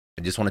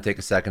I just want to take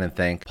a second and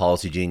thank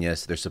Policy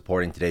Genius. They're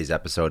supporting today's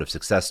episode of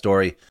Success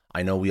Story.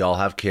 I know we all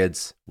have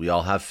kids, we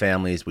all have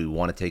families we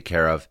want to take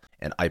care of,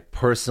 and I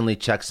personally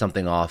checked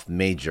something off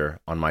major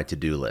on my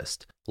to-do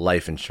list: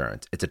 life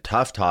insurance. It's a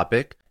tough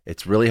topic.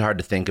 It's really hard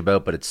to think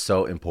about, but it's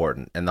so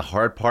important. And the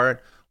hard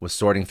part was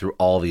sorting through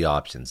all the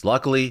options.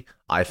 Luckily,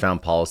 I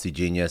found Policy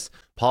Genius.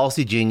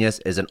 Policy Genius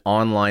is an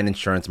online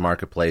insurance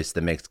marketplace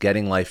that makes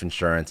getting life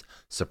insurance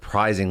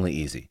surprisingly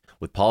easy.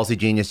 With Policy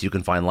Genius, you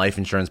can find life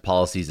insurance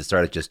policies that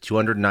start at just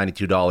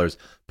 $292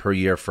 per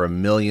year for $1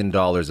 million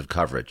of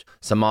coverage.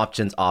 Some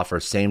options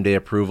offer same-day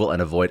approval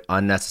and avoid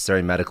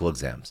unnecessary medical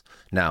exams.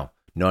 Now,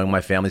 knowing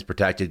my family's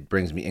protected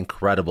brings me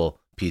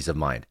incredible peace of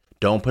mind.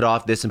 Don't put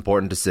off this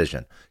important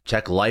decision.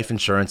 Check life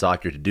insurance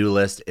off your to-do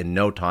list in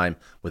no time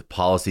with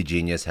Policy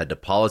Genius. Head to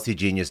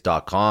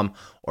policygenius.com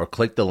or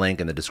click the link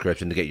in the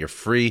description to get your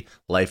free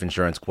life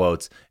insurance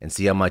quotes and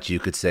see how much you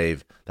could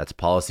save. That's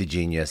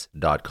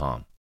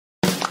policygenius.com.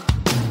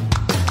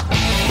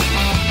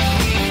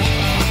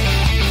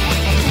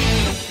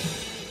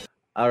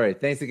 All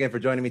right. Thanks again for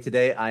joining me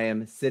today. I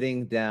am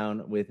sitting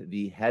down with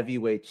the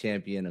heavyweight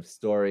champion of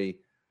story,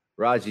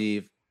 Raj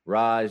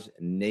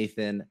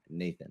Nathan.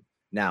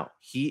 Now,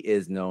 he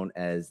is known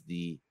as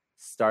the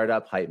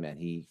Startup Hype Man.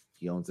 He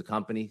owns a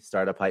company,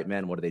 Startup Hype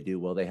Man. What do?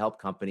 Well, they help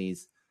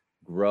companies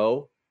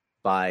grow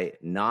by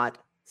not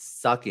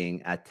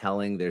sucking at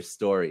telling their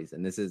stories.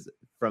 And this is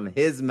from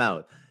his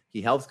mouth.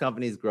 He helps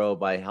companies grow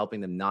by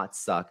helping them not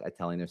suck at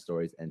telling their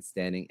stories and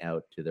standing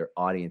out to their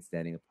audience,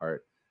 standing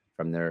apart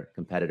from their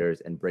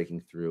competitors and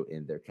breaking through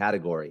in their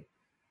category.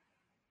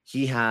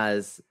 He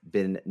has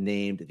been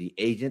named the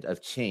Agent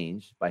of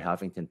Change by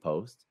Huffington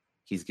Post.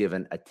 He's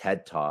given a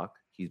TED Talk.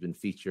 He's been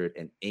featured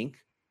in Inc.,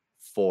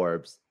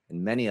 Forbes,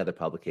 and many other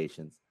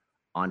publications.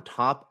 On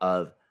top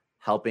of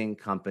helping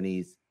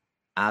companies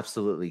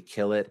absolutely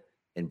kill it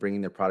in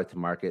bringing their product to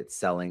market,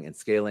 selling, and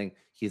scaling,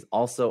 he's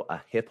also a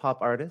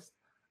hip-hop artist,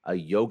 a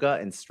yoga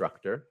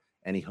instructor,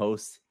 and he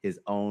hosts his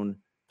own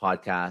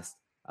podcast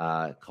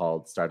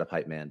called Startup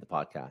Hype Man, the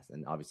podcast.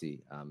 And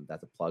obviously,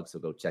 that's a plug, so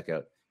go check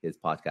out his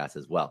podcast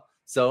as well.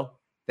 So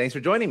thanks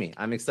for joining me.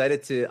 I'm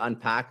excited to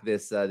unpack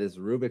this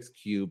Rubik's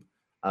Cube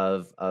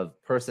of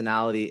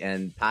personality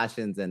and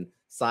passions and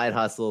side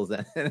hustles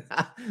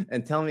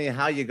and tell me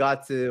how you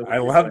got to. I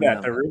love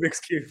that. The Rubik's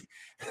Cube,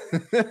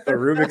 the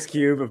Rubik's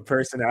Cube of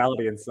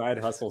personality and side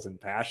hustles and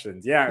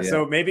passions. Yeah.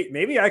 So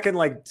maybe I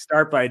can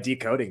start by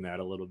decoding that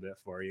a little bit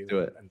for you.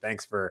 Do it. And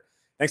thanks for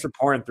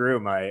pouring through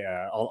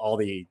my all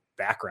the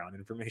background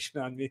information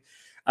on me.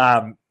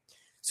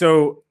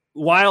 So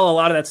while a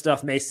lot of that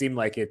stuff may seem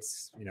like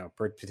it's,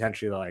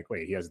 potentially like,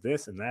 wait, he has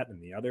this and that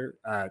and the other,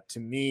 to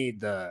me,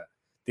 the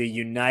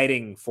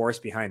uniting force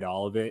behind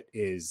all of it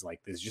is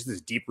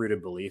this deep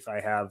rooted belief I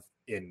have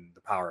in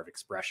the power of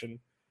expression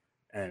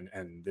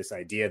and this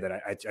idea that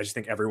I just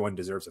think everyone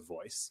deserves a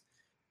voice.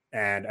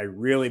 And I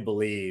really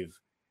believe,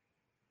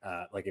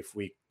 if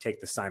we take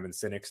the Simon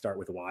Sinek start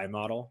with why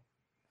model,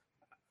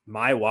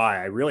 my why,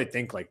 I really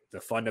think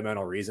the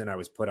fundamental reason I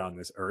was put on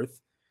this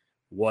earth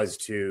was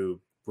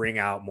to bring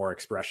out more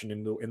expression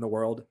in the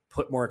world,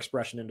 put more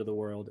expression into the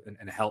world,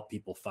 and help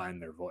people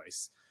find their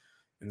voice.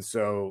 And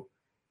so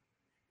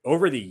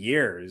over the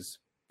years,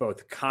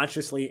 both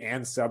consciously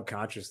and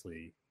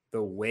subconsciously,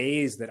 the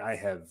ways that I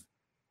have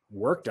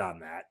worked on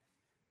that,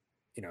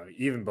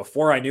 even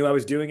before I knew I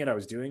was doing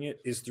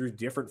it is through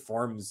different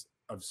forms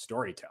of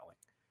storytelling.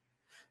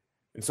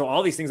 And so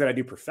all these things that I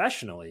do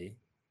professionally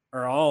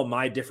are all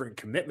my different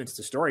commitments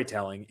to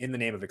storytelling in the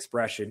name of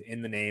expression,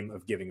 in the name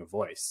of giving a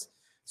voice.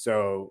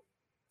 So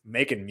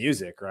making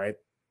music, right?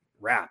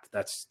 Rap,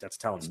 that's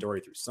telling story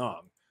through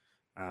song.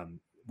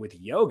 With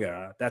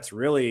yoga, that's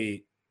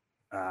really,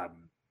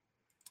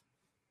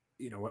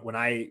 when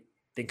I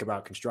think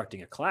about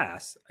constructing a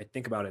class, I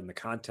think about it in the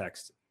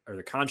context or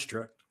the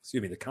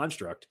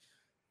construct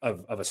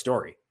of a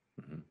story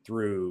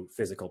through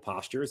physical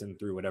postures and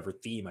through whatever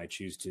theme I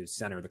choose to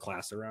center the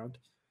class around.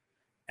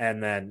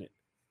 And then,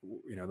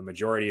 the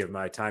majority of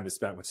my time is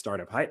spent with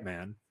Startup Hype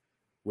Man,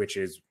 which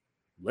is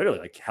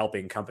literally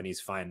helping companies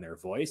find their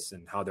voice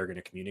and how they're going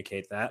to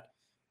communicate that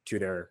to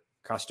their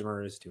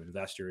customers, to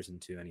investors,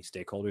 and to any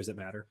stakeholders that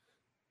matter.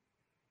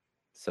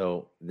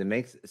 So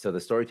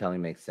the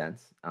storytelling makes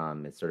sense.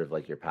 It's sort of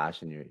like your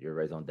passion, your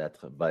raison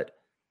d'etre. But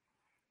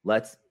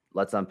let's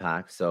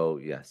unpack. So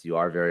yes, you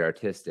are very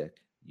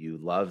artistic. You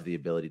love the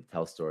ability to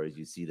tell stories.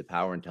 You see the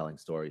power in telling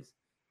stories.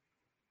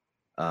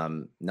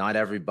 Not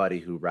everybody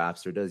who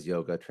raps or does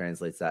yoga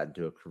translates that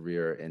into a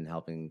career in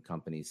helping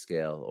companies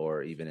scale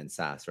or even in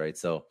SaaS, right?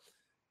 So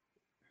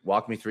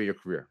walk me through your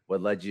career.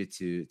 What led you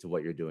to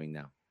what you're doing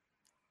now?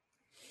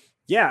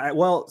 Yeah,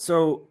 well,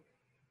 so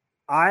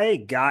I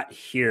got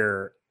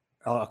here,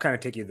 I'll kind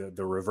of take you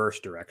the reverse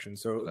direction.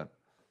 So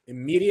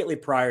Immediately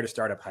prior to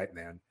Startup Hype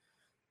Man,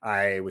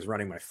 I was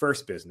running my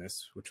first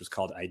business, which was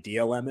called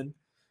Idea Lemon.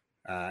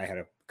 I had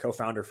a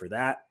co-founder for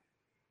that,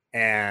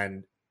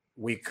 and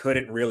we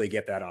couldn't really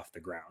get that off the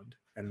ground.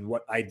 And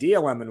what Idea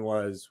Lemon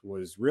was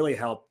really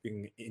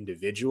helping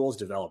individuals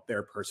develop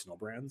their personal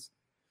brands.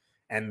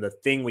 And the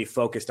thing we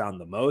focused on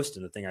the most,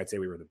 and the thing I'd say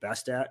we were the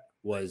best at,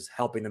 was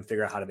helping them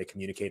figure out how do they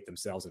communicate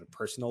themselves at a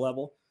personal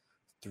level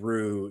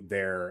through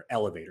their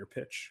elevator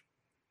pitch,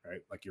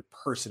 right? Like your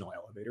personal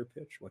elevator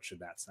pitch. What should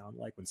that sound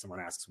like when someone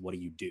asks, what do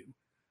you do?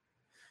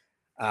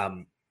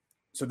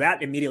 So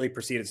that immediately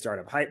preceded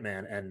Startup Hype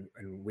Man.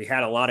 And we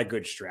had a lot of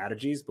good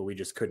strategies, but we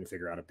just couldn't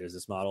figure out a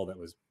business model that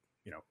was,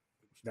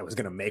 that was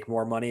going to make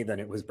more money than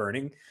it was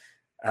burning.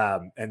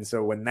 And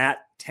so when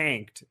that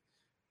tanked,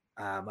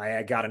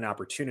 I got an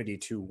opportunity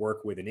to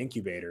work with an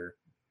incubator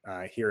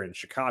here in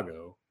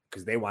Chicago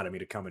because they wanted me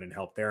to come in and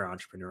help their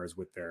entrepreneurs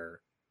with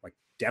their like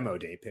demo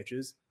day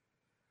pitches.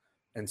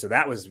 And so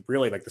that was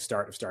really like the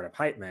start of Startup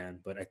Hype Man.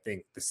 But I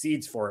think the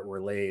seeds for it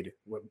were laid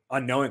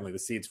unknowingly. The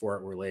seeds for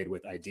it were laid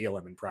with Idea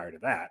Lemon prior to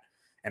that.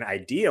 And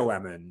Idea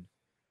Lemon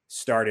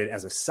started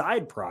as a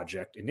side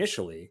project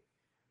initially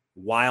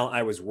while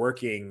I was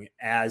working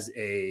as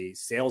a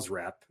sales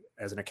rep,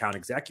 as an account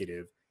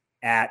executive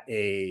at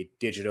a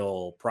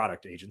digital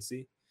product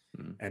agency.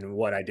 Mm-hmm. And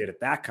what I did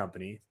at that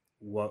company,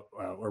 what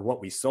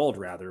we sold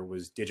rather,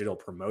 was digital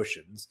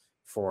promotions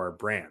for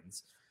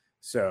brands.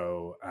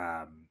 So,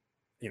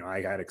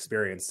 I had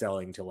experience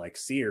selling to like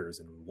Sears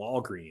and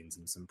Walgreens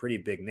and some pretty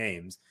big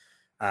names,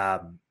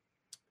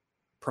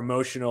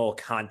 promotional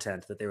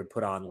content that they would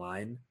put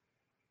online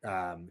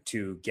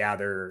to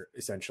gather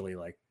essentially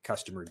like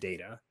customer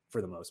data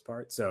for the most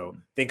part. So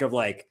think of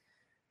like,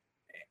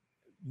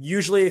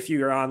 usually if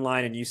you're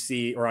online and you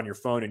see, or on your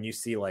phone and you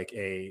see like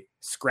a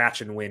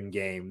scratch and win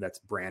game that's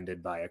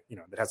branded by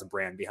that has a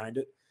brand behind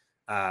it,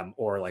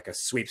 or like a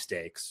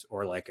sweepstakes,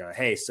 or like a,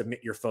 hey, submit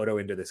your photo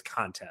into this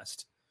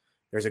contest.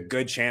 There's a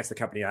good chance the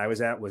company I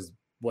was at was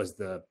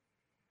the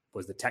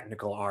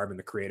technical arm and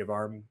the creative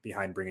arm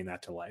behind bringing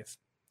that to life.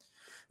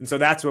 And so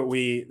that's what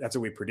we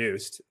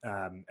produced.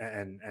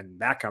 And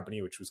that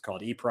company, which was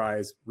called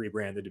ePrize,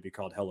 rebranded to be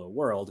called Hello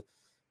World.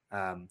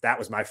 That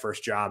was my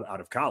first job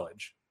out of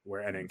college,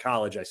 and in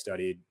college I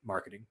studied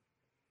marketing.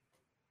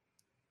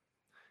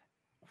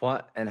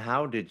 What and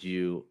how did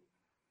you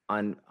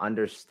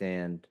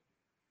understand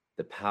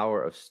the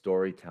power of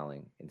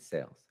storytelling in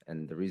sales?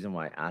 And the reason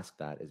why I ask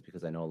that is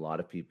because I know a lot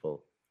of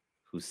people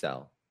who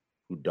sell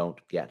who don't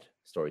get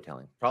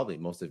storytelling. Probably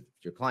most of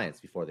your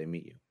clients before they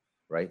meet you,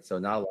 right? So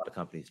not a lot of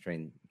companies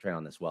train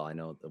on this well. I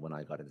know that when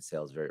I got into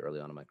sales very early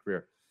on in my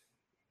career,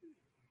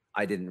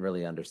 I didn't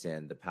really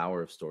understand the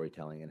power of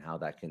storytelling and how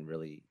that can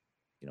really,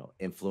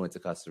 influence a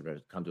customer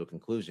to come to a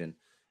conclusion,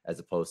 as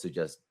opposed to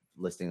just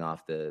listing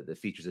off the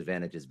features,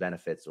 advantages,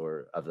 benefits,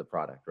 or of the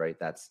product, right?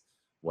 That's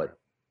what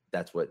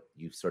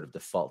you sort of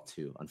default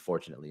to,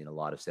 unfortunately, in a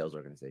lot of sales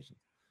organizations.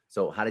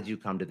 So how did you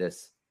come to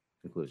this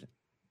conclusion?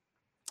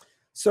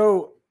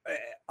 So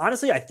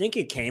honestly, I think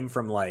it came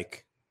from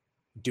like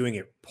doing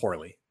it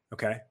poorly.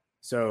 Okay.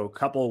 So a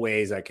couple of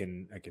ways a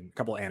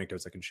couple of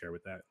anecdotes I can share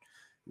with that.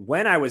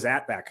 When I was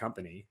at that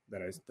company,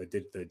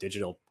 the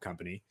digital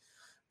company,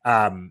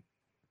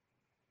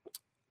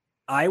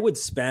 I would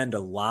spend a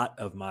lot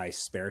of my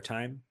spare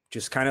time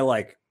just kind of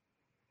like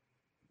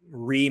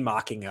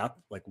mocking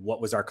up like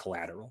what was our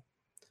collateral.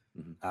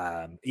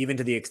 Mm-hmm. Even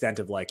to the extent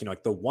of like,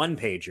 like the one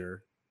pager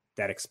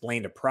that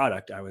explained a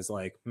product, I was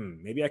like,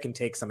 maybe I can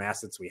take some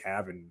assets we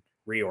have and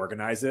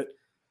reorganize it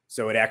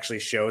so it actually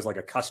shows like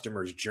a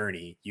customer's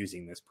journey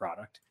using this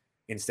product,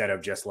 instead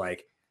of just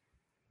like,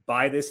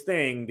 buy this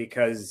thing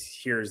because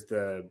here's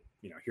the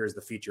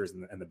features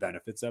and the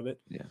benefits of it.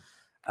 Yeah.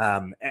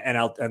 And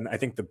I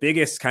think the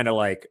biggest kind of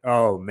like,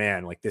 oh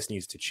man, like this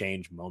needs to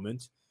change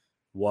moment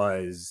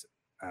was,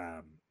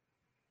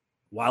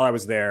 while I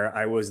was there,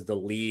 I was the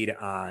lead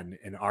on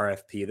an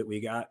RFP that we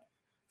got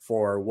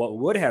for what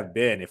would have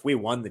been, if we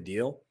won the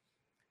deal,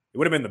 it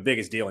would have been the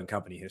biggest deal in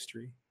company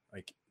history.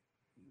 Like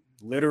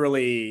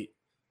literally,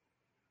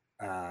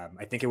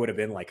 I think it would have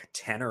been like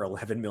 $10 or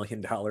 $11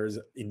 million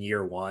in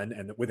year one,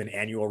 and with an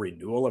annual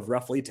renewal of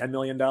roughly $10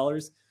 million.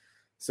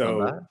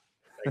 So,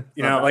 I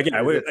don't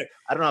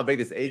know how big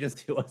this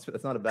agency was, but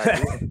that's not a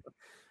bad deal.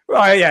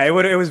 Well, yeah,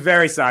 it was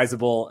very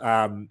sizable.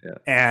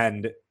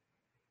 And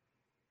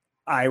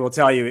I will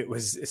tell you, it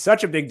was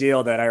such a big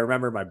deal that I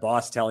remember my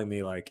boss telling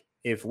me, like,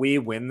 if we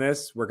win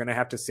this, we're going to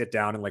have to sit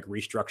down and like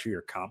restructure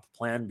your comp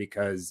plan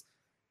because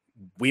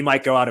we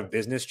might go out of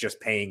business just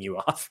paying you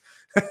off.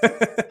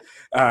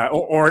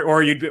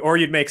 or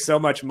you'd make so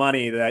much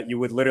money that you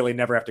would literally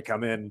never have to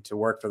come in to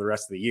work for the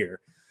rest of the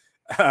year.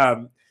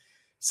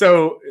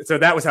 So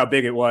that was how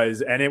big it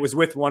was. And it was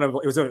with it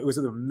was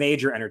a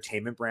major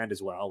entertainment brand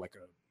as well, like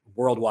a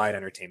worldwide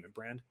entertainment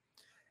brand.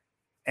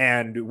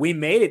 And we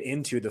made it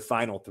into the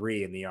final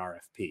three in the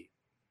RFP,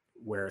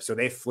 so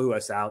they flew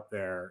us out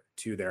there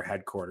to their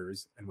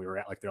headquarters, and we were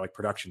at like their like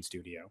production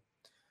studio.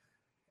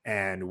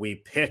 And we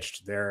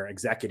pitched their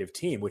executive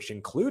team, which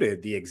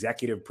included the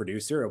executive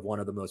producer of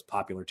one of the most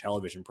popular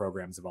television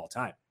programs of all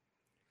time.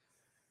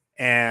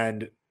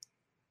 And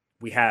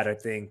we had, I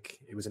think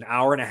it was an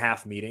 1.5-hour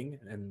meeting,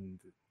 and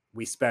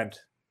we spent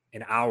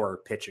an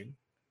hour pitching.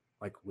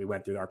 Like we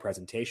went through our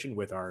presentation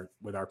with our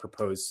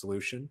proposed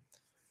solution.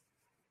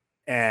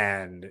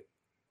 And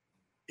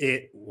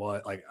it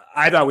was like,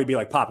 I thought we'd be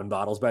like popping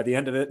bottles by the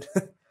end of it.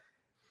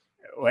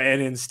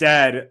 And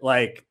instead,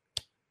 like,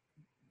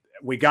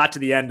 we got to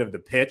the end of the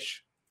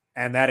pitch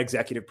and that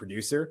executive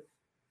producer,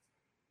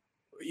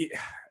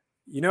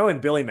 in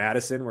Billy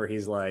Madison, where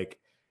he's like,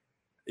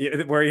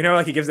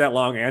 like he gives that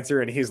long answer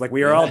and he's like,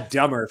 we are all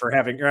dumber for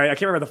having, right? I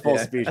can't remember the full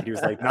speech. He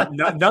was like,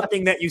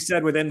 nothing that you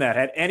said within that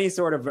had any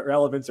sort of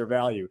relevance or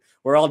value.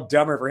 We're all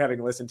dumber for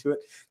having listened to it.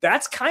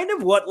 That's kind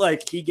of what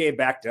like he gave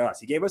back to us.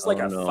 He gave us like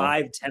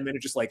 5-10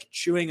 minute, just like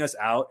chewing us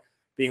out,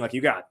 being like,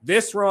 you got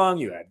this wrong.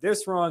 You had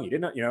this wrong. You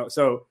didn't,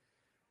 so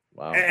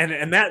wow.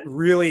 And that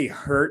really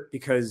hurt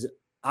because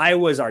I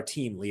was our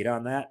team lead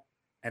on that.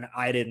 And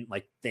I didn't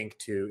like think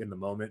to in the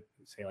moment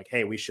say like,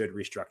 hey, we should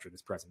restructure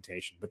this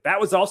presentation. But that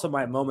was also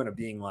my moment of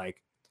being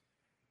like,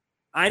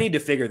 I need to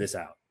figure this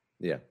out.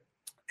 Yeah.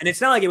 And it's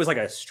not like it was like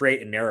a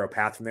straight and narrow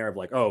path from there of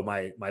like, oh,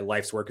 my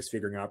life's work is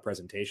figuring out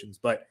presentations.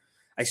 But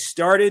I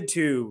started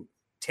to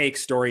take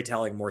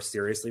storytelling more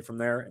seriously from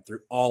there and through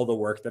all the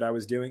work that I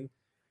was doing.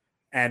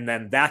 And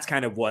then that's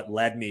kind of what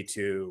led me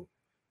to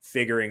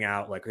figuring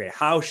out like, okay,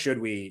 how should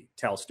we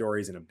tell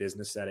stories in a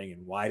business setting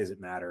and why does it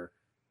matter?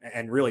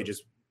 And really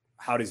just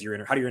how do your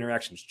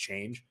interactions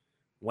change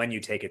when you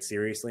take it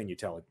seriously and you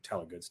tell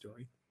a good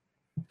story?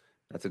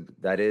 That's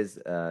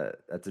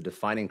a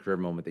defining career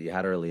moment that you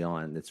had early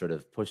on that sort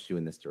of pushed you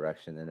in this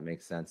direction. And it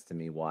makes sense to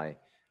me why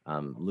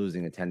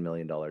losing a $10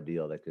 million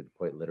deal that could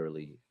quite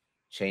literally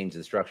change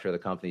the structure of the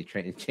company,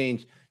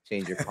 change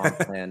your comp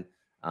plan.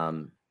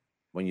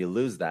 When you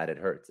lose that, it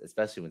hurts,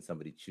 especially when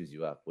somebody chews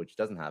you up, which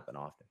doesn't happen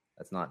often.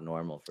 That's not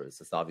normal for us.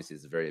 This obviously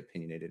is a very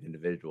opinionated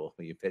individual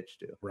who you pitch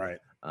to. Right.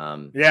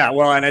 Yeah.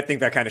 Well, and I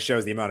think that kind of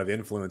shows the amount of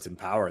influence and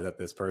power that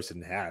this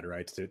person had,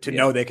 right? To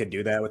know they could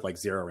do that with like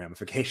zero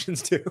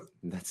ramifications too.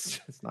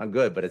 It's not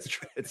good, but it's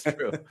true. It's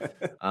true.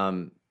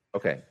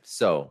 Okay.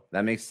 So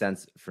that makes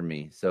sense for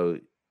me. So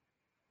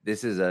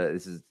this is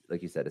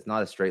like you said, it's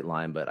not a straight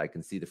line, but I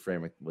can see the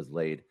framework was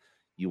laid.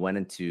 You went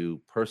into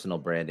personal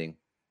branding,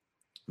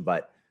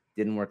 but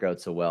didn't work out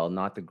so well.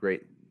 Not the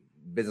great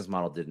business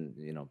model didn't,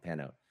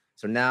 pan out.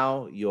 So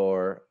now you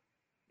are,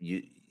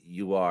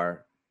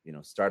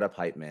 startup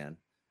hype man.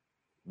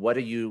 What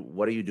are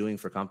you doing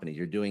for companies?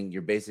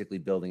 You're basically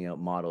building out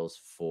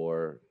models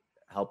for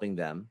helping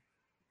them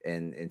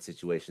in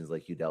situations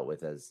like you dealt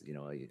with as,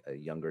 a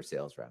younger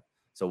sales rep.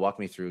 So walk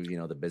me through,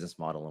 the business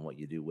model and what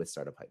you do with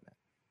Startup Hype Man.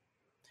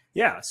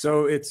 Yeah.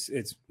 So it's,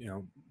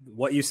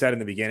 what you said in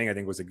the beginning, I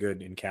think was a good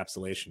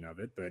encapsulation of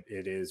it, but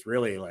it is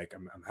really like,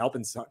 I'm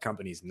helping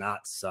companies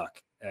not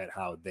suck at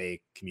how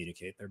they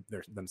communicate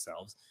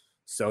themselves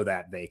so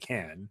that they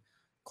can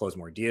close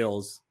more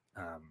deals,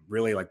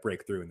 really like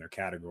break through in their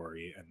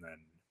category. And then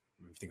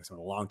if you think of some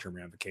of the long-term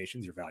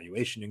ramifications, your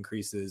valuation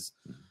increases,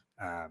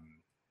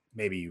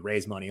 maybe you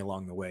raise money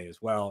along the way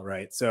as well.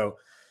 Right. So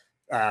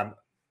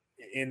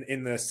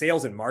in the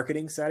sales and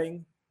marketing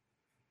setting,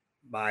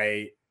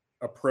 my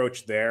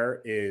approach there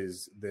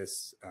is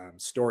this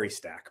story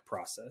stack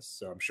process.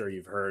 So I'm sure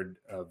you've heard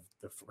of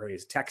the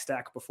phrase tech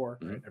stack before,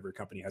 right? Mm-hmm. Every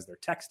company has their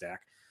tech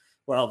stack.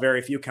 Well,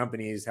 very few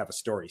companies have a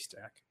story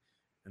stack.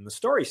 And the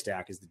story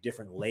stack is the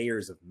different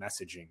layers of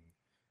messaging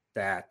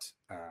that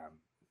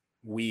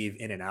weave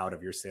in and out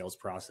of your sales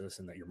process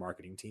and that your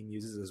marketing team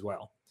uses as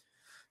well.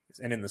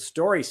 And in the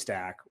story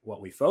stack,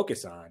 what we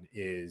focus on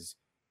is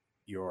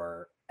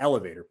your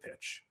elevator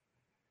pitch.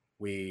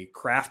 We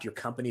craft your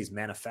company's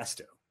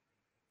manifesto.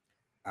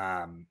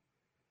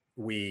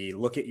 We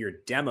look at your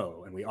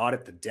demo and we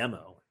audit the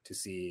demo to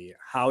see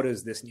how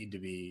does this need to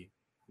be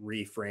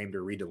reframed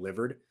or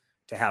redelivered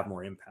to have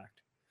more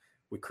impact.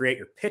 We create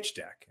your pitch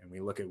deck and we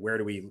look at where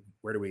do we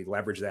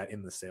leverage that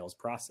in the sales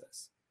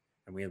process,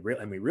 and we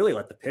really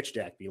let the pitch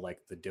deck be like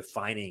the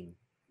defining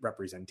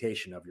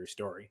representation of your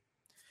story.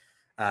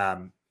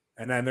 And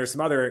then there's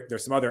some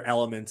other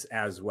elements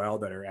as well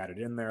that are added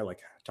in there, like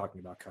talking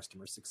about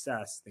customer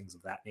success, things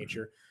of that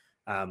nature.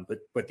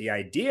 But the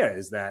idea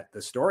is that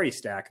the story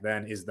stack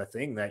then is the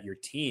thing that your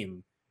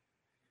team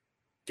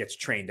gets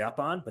trained up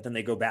on, but then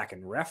they go back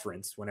and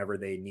reference whenever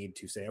they need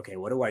to say, okay,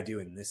 what do I do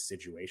in this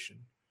situation?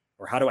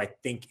 Or how do I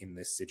think in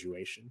this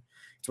situation?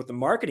 It's what the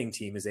marketing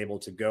team is able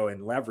to go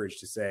and leverage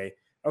to say,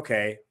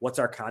 okay, what's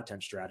our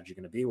content strategy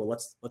going to be? Well,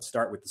 let's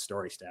start with the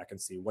story stack and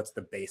see what's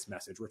the base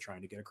message we're trying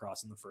to get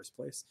across in the first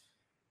place.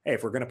 Hey,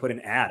 if we're going to put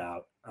an ad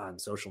out on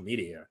social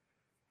media,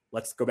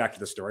 let's go back to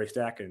the story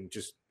stack and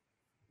just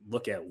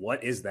look at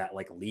what is that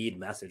like lead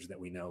message that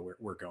we know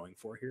we're going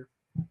for here.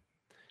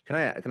 Can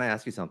I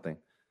ask you something?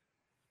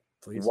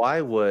 Please.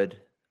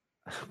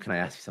 Can I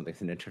ask you something?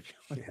 It's an interview.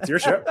 It's your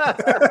show.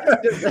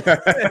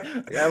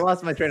 I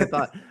lost my train of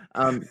thought.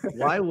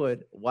 Why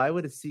would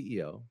a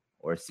CEO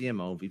or a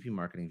CMO, VP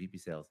marketing, VP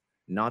sales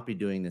not be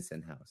doing this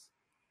in-house?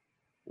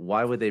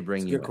 Why would they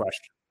bring you? Good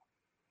question.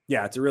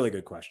 Yeah, it's a really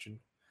good question.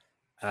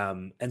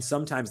 And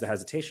sometimes the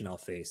hesitation I'll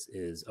face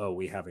is, oh,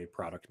 we have a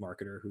product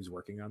marketer who's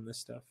working on this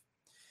stuff.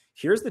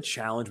 Here's the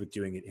challenge with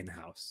doing it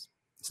in-house.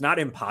 It's not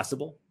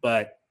impossible,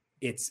 but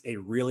it's a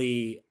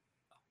really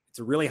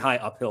high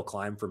uphill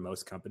climb for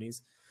most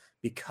companies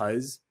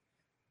because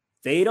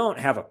they don't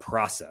have a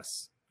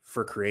process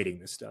for creating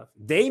this stuff.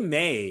 They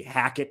may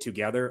hack it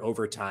together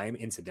over time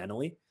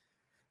incidentally,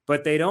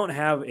 but they don't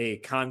have a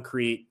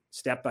concrete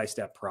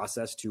step-by-step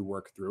process to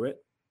work through it.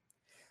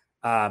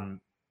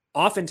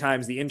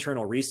 Oftentimes the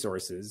internal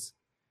resources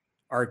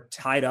are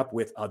tied up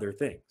with other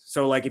things.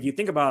 So like if you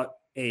think about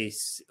a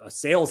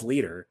sales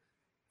leader,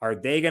 are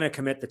they going to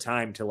commit the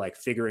time to like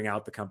figuring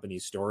out the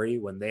company's story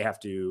when they have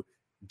to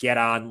get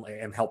on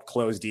and help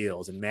close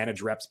deals and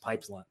manage reps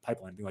pipeline,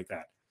 things like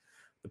that?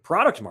 The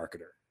product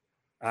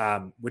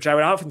marketer, which I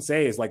would often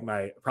say is like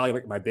probably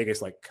like my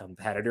biggest like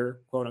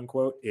competitor, quote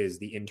unquote, is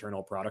the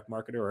internal product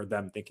marketer, or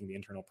them thinking the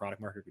internal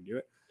product marketer can do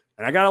it.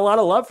 And I got a lot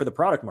of love for the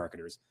product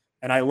marketers,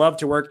 and I love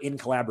to work in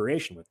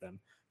collaboration with them.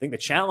 I think the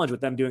challenge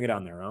with them doing it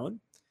on their own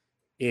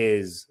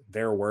is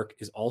their work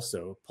is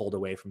also pulled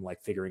away from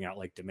like figuring out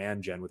like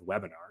demand gen with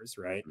webinars,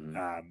 right?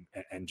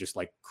 And just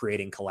like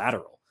creating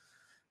collateral.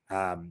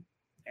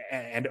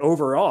 And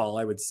overall,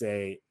 I would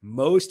say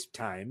most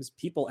times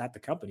people at the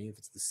company, if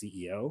it's the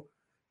CEO,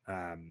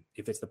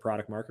 if it's the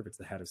product marketer, if it's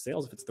the head of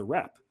sales, if it's the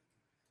rep,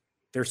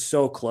 they're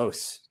so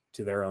close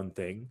to their own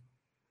thing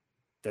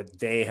that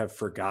they have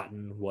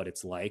forgotten what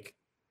it's like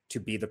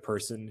to be the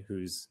person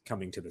who's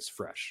coming to this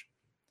fresh.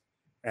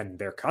 And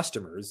their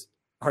customers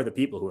are the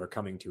people who are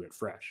coming to it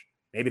fresh.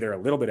 Maybe they're a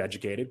little bit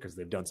educated because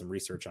they've done some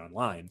research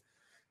online,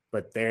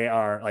 but they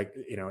are like,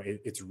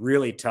 it's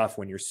really tough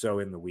when you're so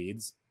in the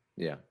weeds.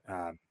 Yeah.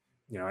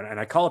 And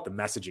I call it the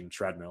messaging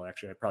treadmill.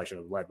 Actually, I probably should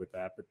have led with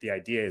that, but the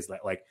idea is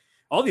that like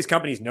all these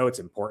companies know it's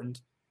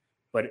important,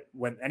 but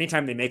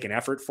anytime they make an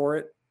effort for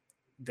it,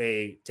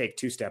 they take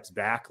 2 steps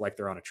back, like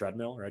they're on a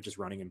treadmill, right? Just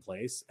running in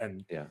place.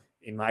 And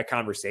in my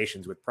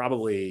conversations with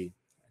probably,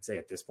 I'd say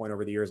at this point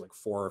over the years, like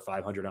 400 or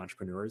 500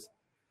 entrepreneurs,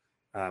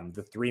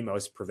 the 3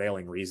 most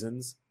prevailing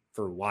reasons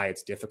for why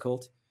it's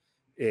difficult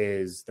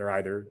is they're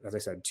either, as I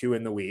said, too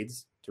in the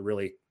weeds to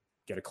really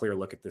get a clear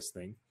look at this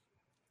thing.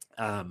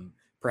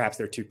 Perhaps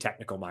they're too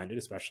technical minded,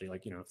 especially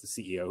like, if the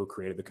CEO who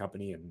created the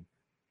company and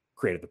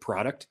created the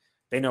product,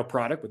 they know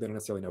product, but they don't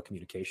necessarily know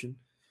communication,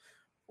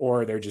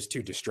 or they're just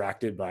too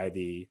distracted by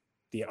the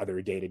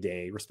other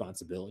day-to-day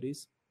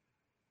responsibilities.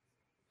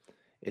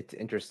 It's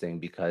interesting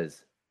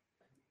because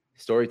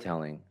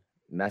storytelling,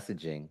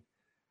 messaging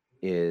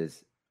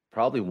is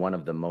probably one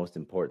of the most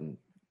important.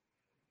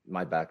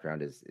 My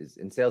background is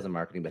in sales and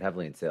marketing, but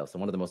heavily in sales. So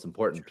one of the most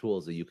important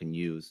tools that you can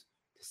use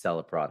to sell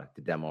a product,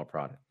 to demo a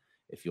product.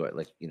 If you are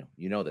like,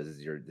 this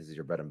is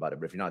your bread and butter,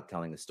 but if you're not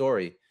telling a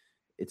story,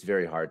 it's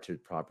very hard to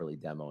properly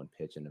demo and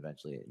pitch and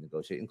eventually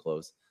negotiate and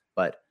close.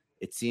 But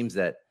it seems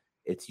that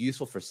it's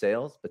useful for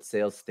sales, but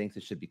sales thinks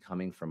it should be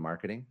coming from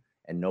marketing,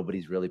 and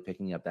nobody's really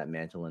picking up that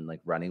mantle and like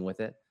running with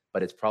it.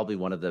 But it's probably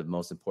one of the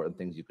most important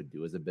things you could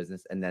do as a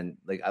business. And then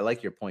like, I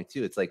like your point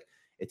too. It's like,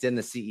 it's in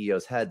the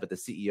CEO's head, but the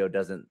CEO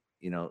doesn't,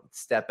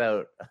 step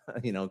out,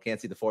 can't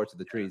see the forest of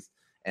the trees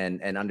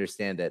and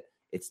understand that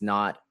it's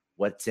not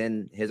what's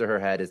in his or her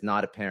head is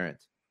not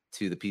apparent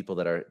to the people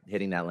that are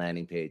hitting that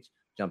landing page,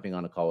 jumping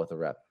on a call with a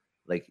rep.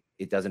 Like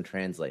it doesn't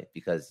translate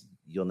because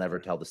you'll never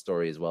tell the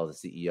story as well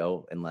as a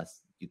CEO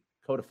unless you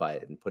codify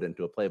it and put it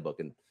into a playbook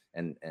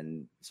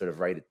and sort of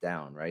write it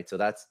down. Right. So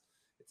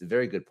it's a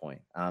very good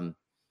point. Now,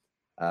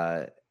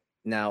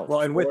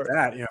 well, and with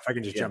that, if I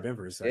can just jump in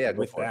for a second,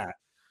 with that,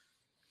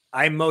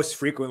 I most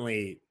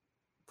frequently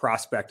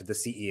prospect the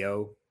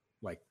CEO,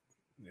 like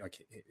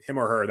him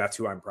or her. That's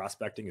who I'm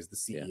prospecting, is the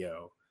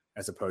CEO,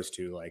 as opposed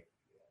to like,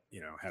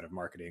 head of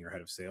marketing or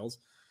head of sales.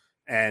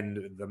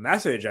 And the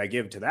message I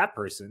give to that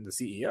person, the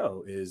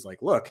CEO, is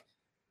like, look,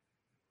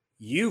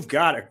 you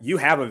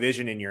have a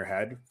vision in your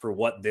head for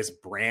what this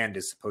brand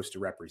is supposed to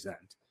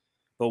represent.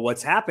 But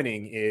what's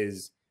happening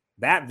is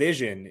that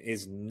vision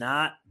is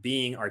not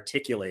being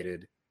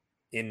articulated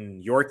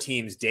in your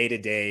team's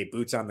day-to-day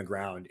boots on the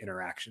ground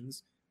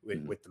interactions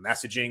with the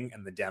messaging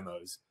and the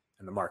demos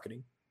and the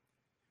marketing.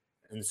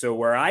 And so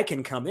where I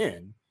can come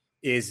in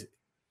is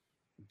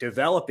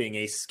developing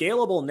a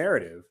scalable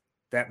narrative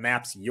that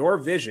maps your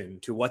vision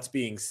to what's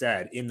being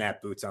said in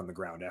that boots on the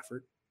ground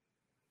effort.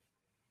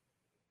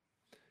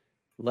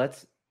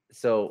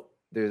 So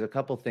there's a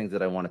couple things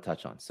that I want to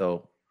touch on.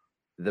 So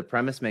the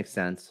premise makes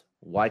sense.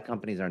 Why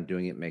companies aren't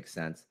doing it makes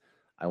sense.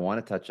 I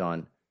want to touch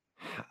on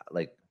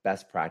like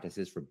best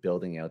practices for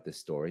building out this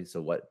story.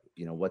 So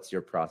what's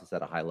your process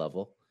at a high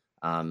level?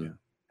 And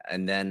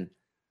then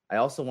I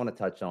also want to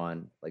touch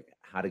on like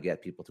how to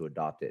get people to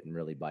adopt it and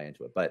really buy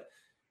into it. But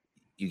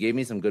you gave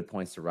me some good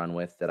points to run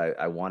with that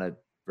I want to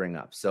bring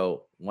up.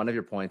 So one of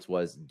your points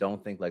was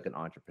don't think like an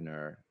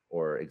entrepreneur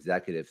or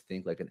executive,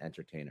 think like an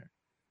entertainer.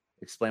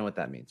 Explain what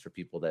that means for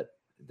people that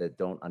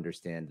don't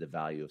understand the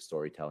value of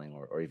storytelling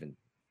or even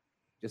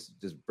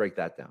just break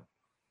that down.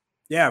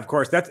 Yeah, of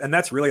course.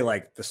 That's really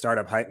like the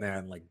startup hype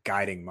man, like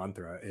guiding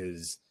mantra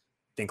is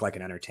think like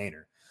an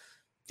entertainer.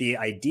 The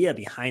idea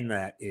behind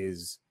that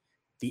is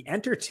the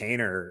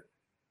entertainer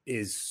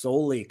is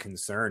solely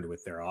concerned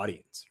with their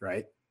audience,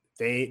 right?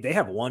 They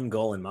have one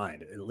goal in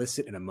mind: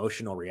 elicit an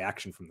emotional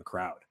reaction from the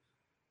crowd,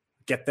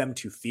 get them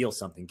to feel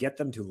something, get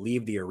them to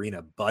leave the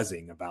arena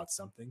buzzing about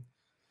something.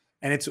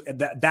 And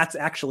that's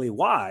actually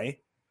why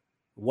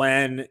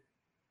when,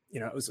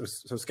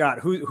 so Scott,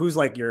 who's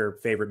like your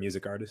favorite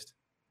music artist?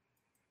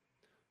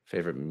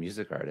 Favorite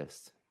music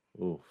artist?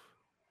 Ooh,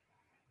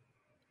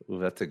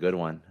 that's a good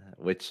one.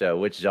 Which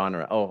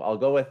genre? Oh, I'll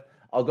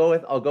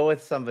go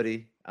with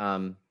somebody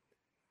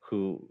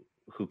who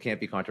can't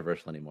be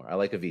controversial anymore. I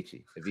like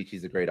Avicii.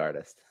 Avicii's a great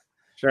artist.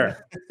 Sure.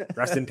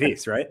 Rest in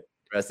peace, right?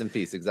 Rest in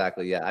peace.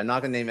 Exactly. Yeah. I'm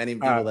not gonna name any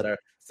people that are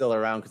still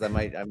around because I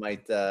might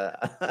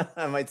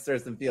I might stir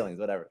some feelings,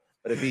 whatever.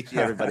 But Avicii,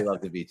 everybody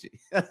loves Avicii.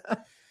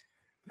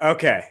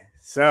 Okay.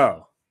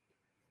 So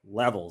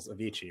levels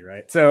Avicii,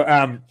 right?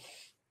 So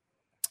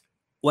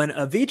when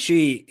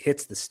Avicii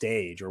hits the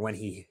stage, or when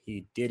he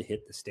did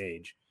hit the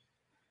stage,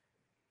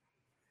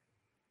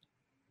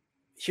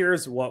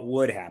 here's what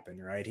would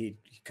happen, right? He'd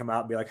come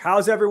out and be like,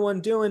 how's everyone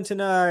doing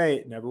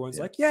tonight? And everyone's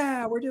like,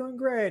 yeah, we're doing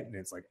great. And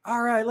it's like,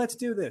 all right, let's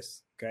do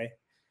this. Okay.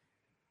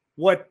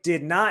 What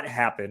did not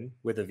happen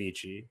with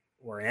Avicii,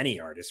 or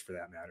any artist for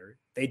that matter,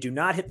 they do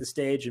not hit the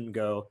stage and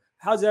go,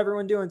 how's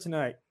everyone doing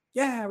tonight?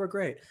 Yeah, we're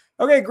great.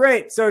 Okay,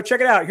 great. So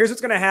check it out. Here's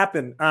what's going to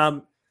happen.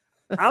 I'm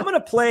going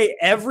to play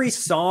every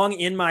song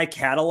in my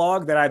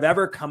catalog that I've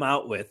ever come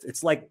out with.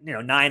 It's like,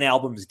 9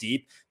 albums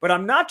deep, but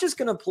I'm not just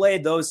going to play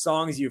those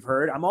songs you've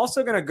heard. I'm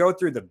also going to go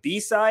through the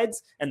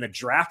B-sides and the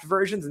draft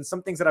versions and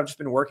some things that I've just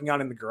been working on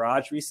in the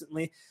garage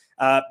recently.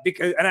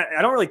 Because I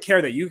don't really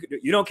care that you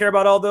don't care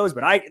about all those,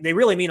 but they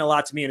really mean a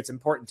lot to me, and it's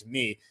important to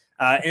me.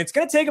 And it's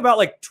going to take about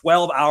like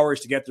 12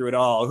 hours to get through it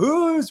all.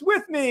 Who's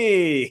with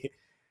me?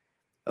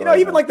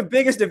 Even like the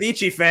biggest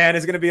Avicii fan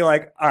is going to be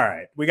like, all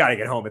right, we got to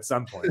get home at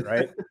some point,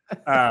 right?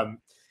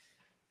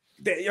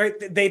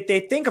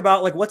 They think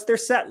about like, what's their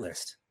set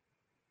list?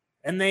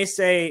 And they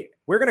say,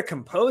 we're going to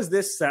compose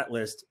this set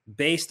list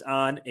based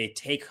on a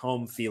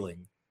take-home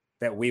feeling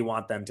that we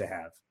want them to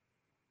have.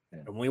 Yeah.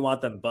 And we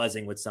want them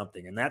buzzing with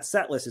something. And that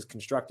set list is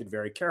constructed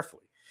very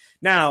carefully.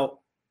 Now,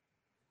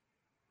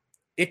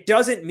 it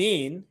doesn't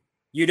mean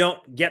you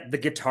don't get the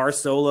guitar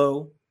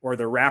solo, or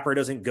the rapper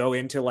doesn't go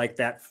into like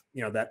that,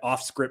 that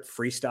off script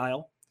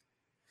freestyle.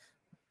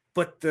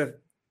 But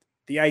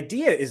the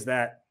idea is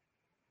that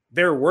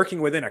they're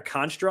working within a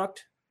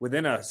construct,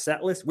 within a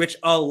set list, which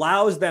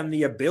allows them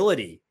the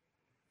ability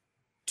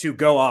to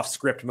go off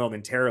script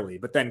momentarily,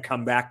 but then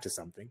come back to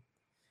something.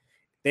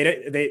 They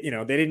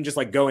didn't just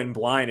like go in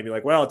blind and be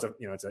like, well, it's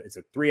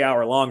a 3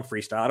 hour long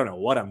freestyle. I don't know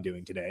what I'm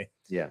doing today.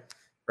 Yeah.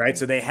 Right.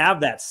 So they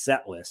have that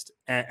set list,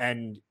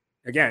 and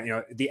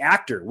again, the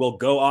actor will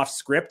go off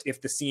script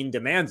if the scene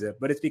demands it,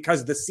 but it's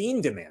because the scene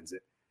demands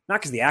it,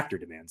 not because the actor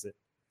demands it.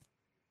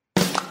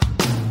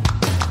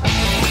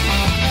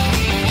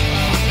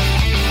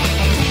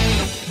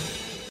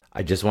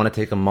 I just want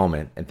to take a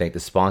moment and thank the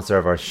sponsor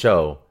of our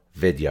show,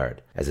 Vidyard.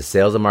 As a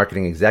sales and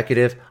marketing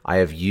executive, I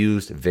have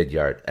used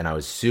Vidyard, and I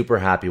was super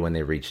happy when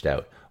they reached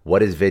out.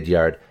 What is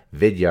Vidyard?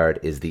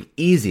 Vidyard is the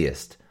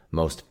easiest,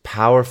 most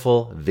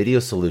powerful video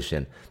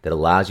solution that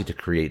allows you to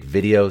create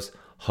videos,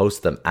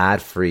 host them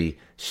ad-free,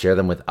 share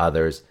them with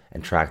others,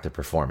 and track their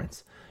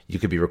performance. You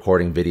could be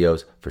recording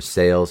videos for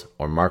sales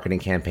or marketing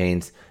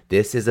campaigns.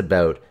 This is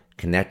about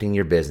connecting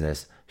your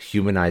business,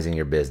 humanizing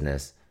your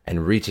business,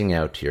 and reaching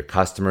out to your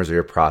customers or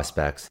your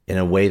prospects in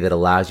a way that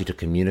allows you to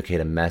communicate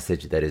a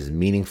message that is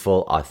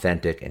meaningful,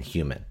 authentic, and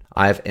human.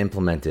 I've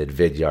implemented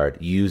Vidyard,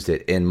 used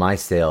it in my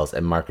sales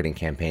and marketing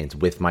campaigns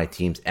with my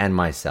teams and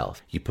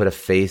myself. You put a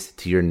face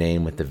to your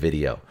name with the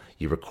video.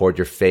 You record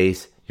your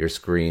face, your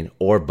screen,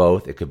 or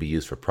both. It could be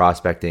used for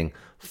prospecting,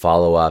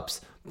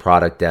 follow-ups,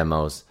 product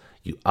demos.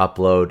 You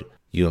upload,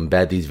 you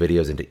embed these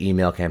videos into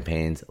email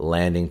campaigns,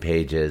 landing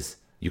pages.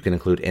 You can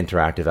include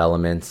interactive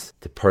elements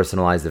to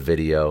personalize the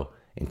video,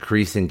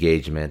 increase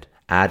engagement,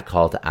 add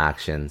call to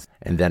actions,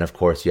 and then of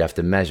course you have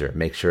to measure,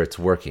 make sure it's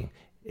working.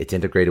 It's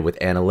integrated with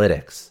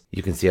analytics.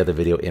 You can see how the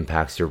video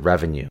impacts your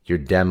revenue, your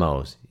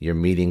demos, your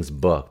meetings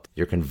booked,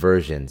 your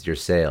conversions, your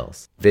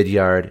sales.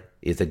 Vidyard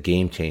is a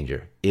game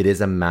changer. It is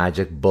a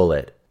magic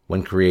bullet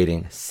when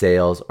creating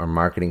sales or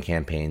marketing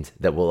campaigns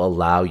that will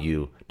allow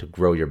you to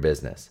grow your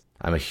business.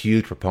 I'm a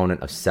huge proponent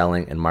of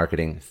selling and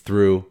marketing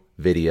through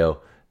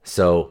video,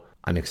 so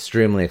I'm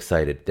extremely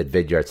excited that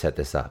Vidyard set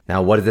this up.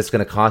 Now, what is this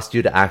going to cost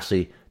you to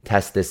actually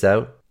test this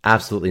out?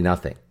 Absolutely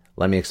nothing.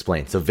 Let me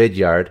explain. So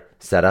Vidyard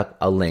set up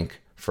a link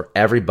for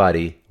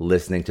everybody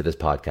listening to this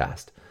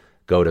podcast.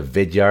 Go to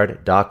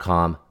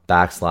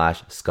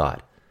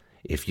vidyard.com/Scott.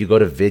 If you go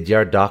to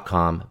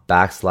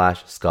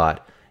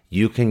vidyard.com/Scott,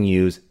 you can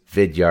use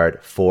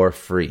Vidyard for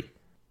free.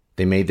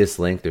 They made this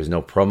link. There's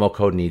no promo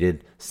code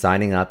needed.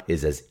 Signing up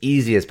is as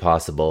easy as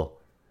possible.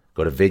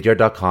 Go to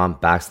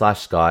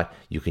vidyard.com/Scott.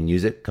 You can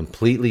use it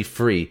completely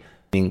free.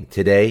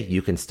 Today,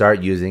 you can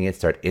start using it,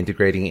 start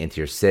integrating it into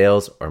your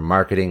sales or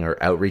marketing or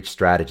outreach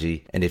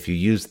strategy. And if you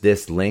use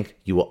this link,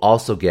 you will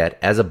also get,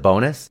 as a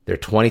bonus, their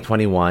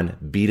 2021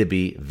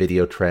 B2B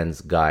Video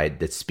Trends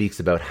Guide that speaks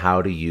about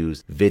how to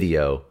use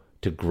video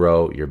to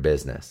grow your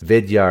business.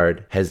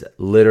 Vidyard has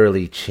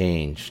literally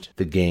changed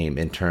the game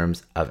in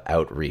terms of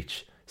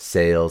outreach.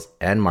 sales,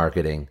 and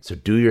marketing. So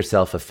do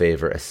yourself a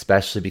favor,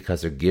 especially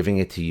because they're giving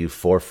it to you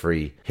for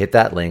free. Hit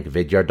that link,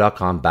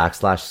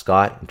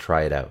 vidyard.com/Scott, and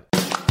try it out.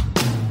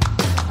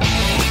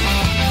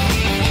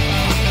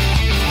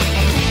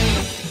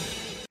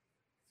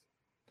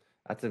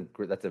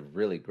 That's a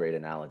really great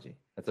analogy.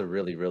 That's a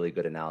really, really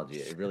good analogy.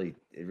 It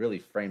really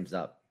frames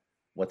up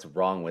what's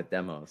wrong with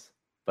demos.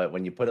 But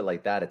when you put it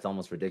like that, it's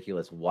almost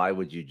ridiculous. Why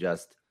would you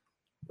just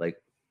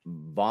like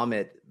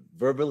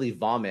verbally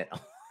vomit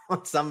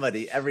on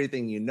somebody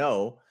everything you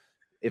know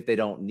if they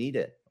don't need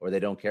it or they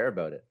don't care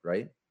about it,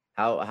 right?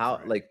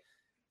 How like,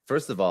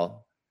 first of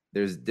all,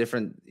 there's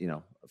different,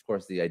 of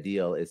course, the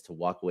ideal is to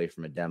walk away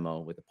from a demo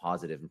with a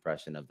positive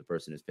impression of the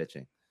person who's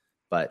pitching.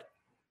 But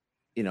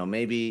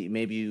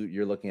maybe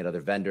you're looking at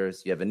other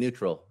vendors, you have a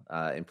neutral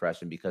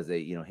impression because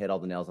they, hit all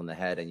the nails on the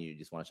head and you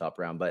just want to shop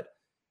around. But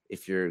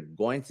if you're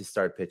going to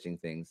start pitching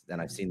things, then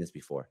I've seen this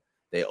before.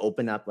 They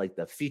open up like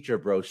the feature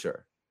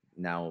brochure,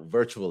 now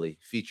virtually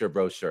feature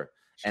brochure.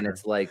 Sure. And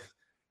it's like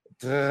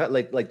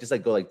just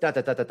like go like da,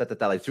 da, da, da, da,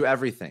 da, like through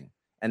everything.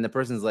 And the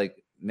person's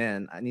like,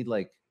 man, I need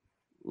like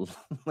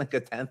a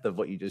tenth of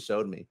what you just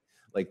showed me.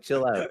 Like,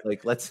 chill out.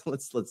 Like, let's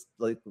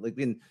like we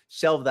can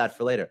shelve that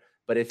for later.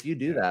 But if you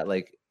do that,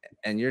 like,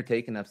 and you're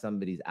taking up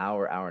somebody's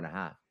hour and a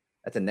half,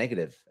 that's a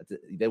negative.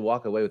 They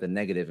walk away with a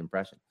negative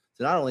impression.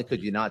 So not only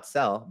could you not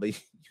sell, but you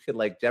could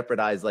like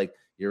jeopardize like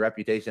your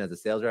reputation as a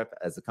sales rep,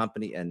 as a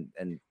company, and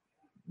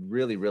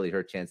really, really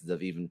hurt chances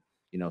of even,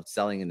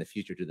 selling in the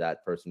future to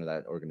that person or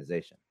that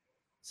organization.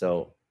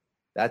 So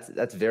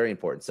that's very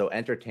important. So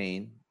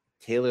entertain,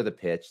 tailor the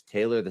pitch,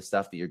 tailor the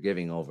stuff that you're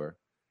giving over,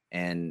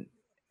 and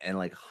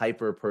like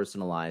hyper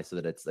personalize so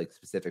that it's like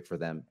specific for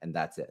them, and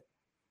that's it.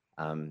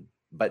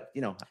 But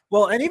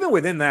well, and even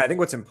within that, I think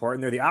what's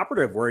important there, the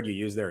operative word you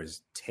use there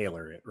is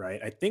tailor it,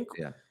 right? I think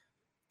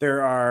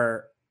there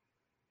are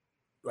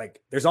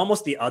there's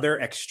almost the other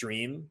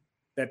extreme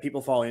that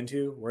people fall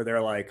into where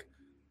they're like,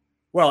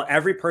 well,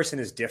 every person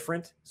is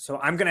different, so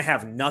I'm going to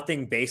have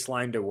nothing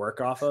baseline to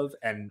work off of,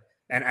 and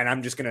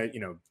I'm just going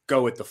to,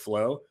 go with the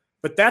flow.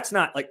 But that's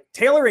not, like,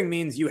 tailoring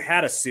means you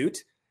had a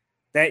suit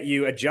that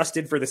you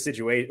adjusted for the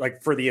situation,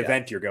 like for the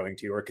event you're going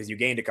to, or because you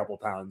gained a couple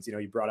of pounds,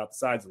 you brought out the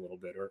sides a little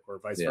bit, or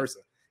vice versa.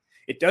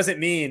 It doesn't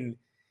mean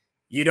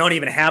you don't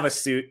even have a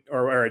suit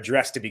or a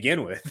dress to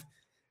begin with.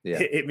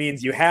 It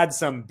means you had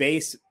some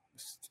base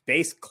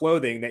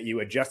clothing that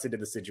you adjusted to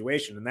the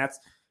situation. And that's,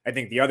 I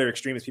think, the other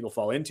extremes people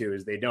fall into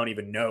is they don't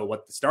even know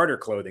what the starter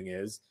clothing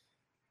is,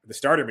 the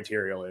starter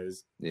material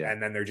is,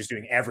 and then they're just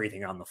doing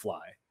everything on the fly.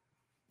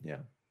 Yeah.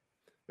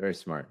 Very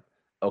smart.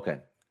 Okay.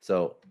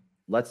 So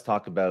let's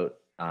talk about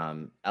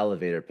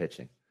elevator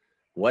pitching.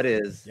 What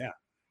is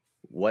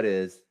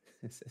is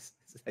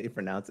how you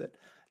pronounce it?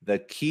 The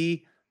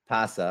key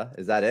pasa.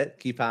 Is that it?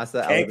 Key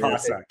pasa.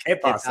 Key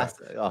pasa.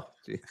 Oh,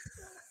 geez.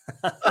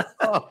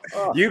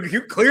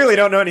 You clearly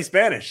don't know any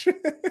Spanish.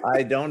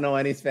 I don't know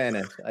any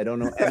Spanish.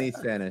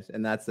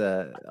 And that's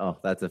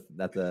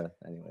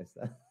anyways,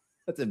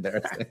 that's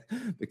embarrassing.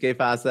 The Key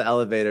pasa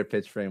elevator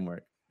pitch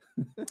framework.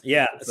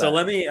 Yeah. So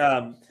let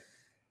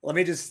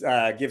me just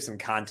give some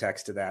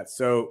context to that.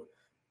 So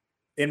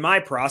in my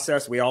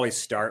process, we always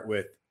start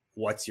with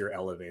what's your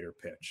elevator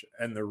pitch.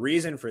 And the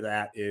reason for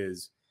that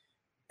is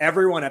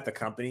everyone at the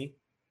company,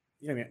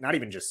 not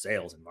even just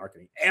sales and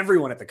marketing,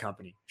 everyone at the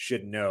company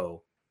should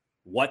know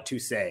what to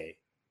say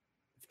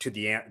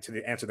to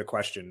answer the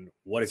question,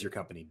 what does your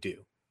company do?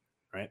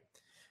 Right?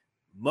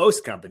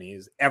 Most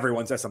companies,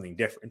 everyone says something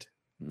different.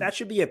 That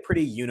should be a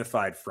pretty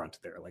unified front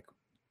there. Like,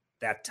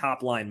 that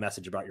top line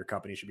message about your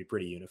company should be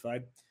pretty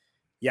unified.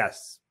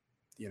 Yes,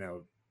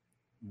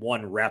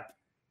 one rep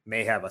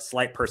may have a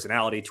slight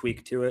personality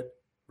tweak to it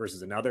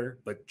versus another,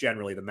 but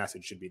generally the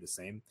message should be the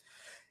same.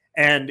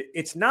 And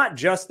it's not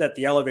just that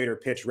the elevator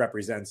pitch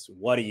represents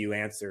what do you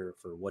answer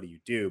for what do you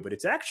do, but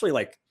it's actually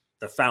like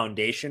the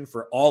foundation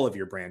for all of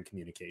your brand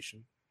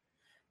communication,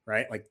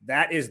 right? Like,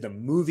 that is the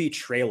movie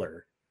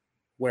trailer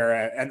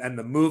where, and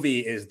the movie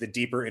is the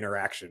deeper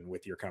interaction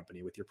with your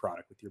company, with your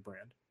product, with your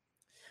brand.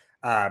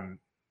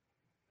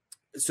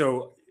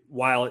 So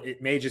while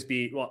it may just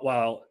be,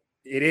 while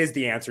it is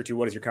the answer to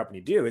what does your company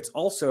do, it's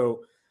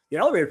also, the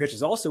elevator pitch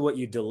is also what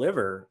you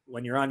deliver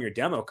when you're on your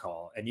demo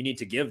call and you need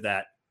to give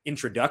that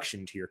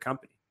introduction to your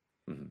company.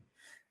 Mm-hmm.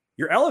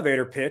 Your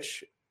elevator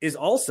pitch is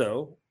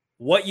also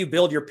what you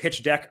build your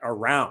pitch deck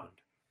around,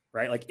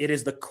 right? Like, it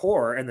is the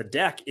core, and the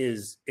deck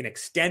is an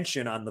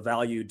extension on the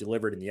value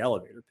delivered in the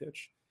elevator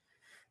pitch.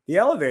 The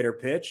elevator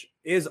pitch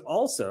is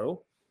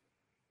also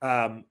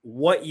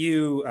what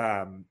your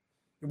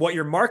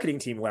marketing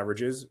team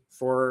leverages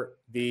for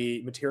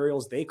the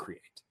materials they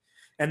create.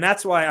 And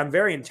that's why I'm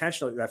very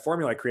intentional. That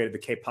formula I created, the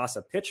Key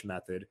pasa pitch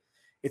method,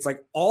 it's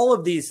like all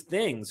of these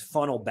things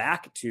funnel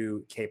back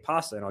to Key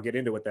pasa, and I'll get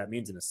into what that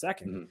means in a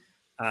second.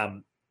 Mm-hmm.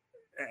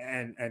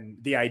 And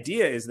the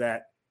idea is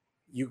that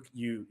you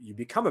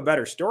become a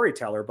better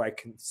storyteller by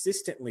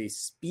consistently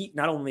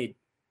not only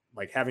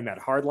like having that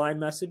hardline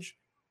message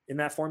in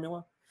that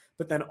formula,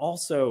 but then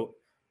also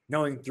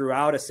knowing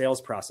throughout a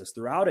sales process,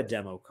 throughout a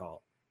demo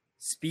call,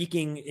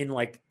 speaking in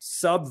like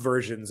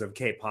subversions of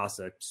Que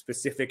Pasa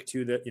specific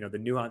to the, the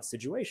nuanced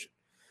situation.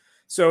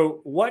 So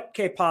what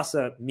Que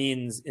Pasa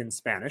means in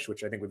Spanish,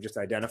 which I think we've just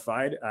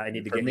identified, I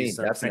need to get you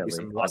some lessons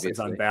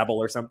obviously on Babbel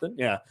or something.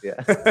 Yeah.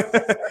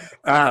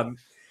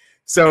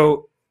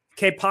 So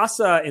Que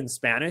Pasa in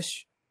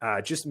Spanish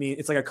just means,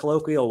 it's like a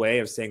colloquial way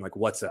of saying like,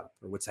 what's up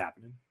or what's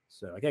happening.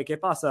 So like, hey, Que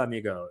Pasa,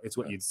 amigo? It's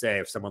what you'd say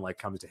if someone like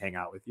comes to hang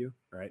out with you,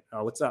 right?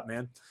 Oh, what's up,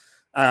 man?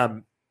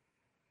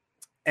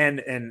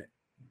 And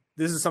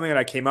this is something that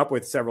I came up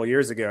with several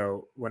years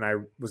ago when I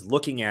was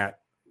looking at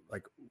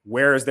like,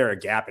 where is there a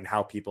gap in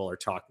how people are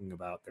talking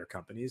about their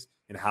companies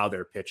and how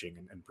they're pitching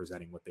and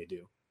presenting what they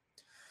do?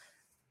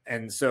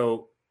 And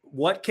so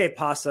what Que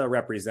Pasa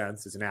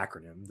represents is an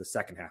acronym, the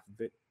second half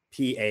of it,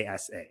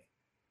 PASA,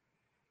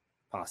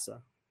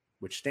 PASA,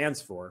 which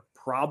stands for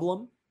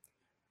problem,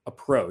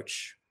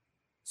 approach,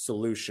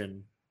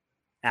 solution,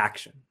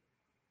 action.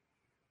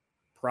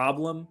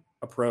 Problem,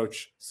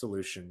 approach,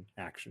 solution,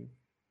 action.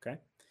 Okay.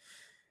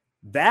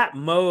 That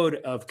mode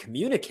of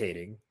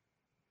communicating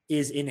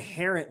is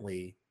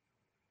inherently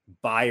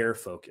buyer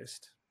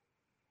focused.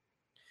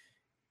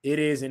 It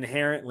is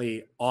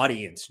inherently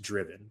audience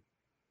driven,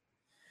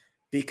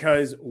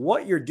 because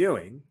what you're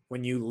doing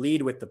when you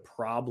lead with the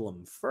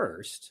problem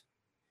first,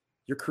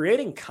 you're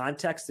creating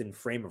context and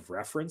frame of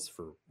reference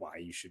for why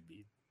you should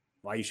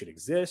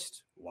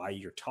exist, why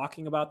you're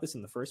talking about this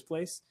in the first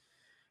place.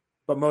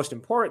 But most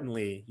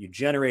importantly, you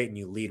generate and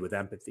you lead with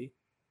empathy.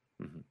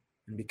 Mm-hmm.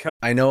 And because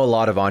I know a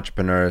lot of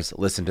entrepreneurs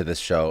listen to this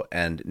show,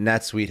 and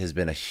NetSuite has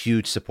been a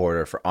huge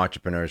supporter for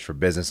entrepreneurs, for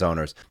business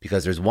owners,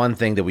 because there's one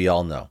thing that we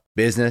all know.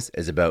 Business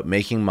is about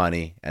making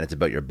money, and it's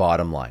about your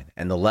bottom line.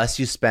 And the less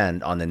you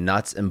spend on the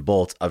nuts and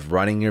bolts of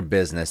running your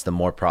business, the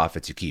more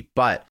profits you keep.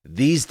 But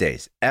these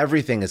days,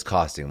 everything is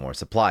costing more.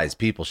 Supplies,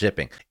 people,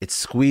 shipping. It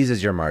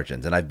squeezes your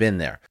margins. And I've been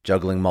there,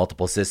 juggling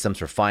multiple systems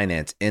for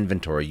finance,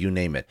 inventory, you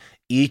name it,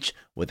 each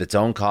with its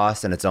own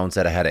costs and its own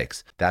set of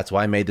headaches. That's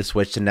why I made the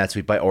switch to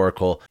NetSuite by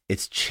Oracle.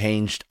 It's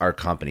changed our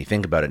company.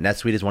 Think about it.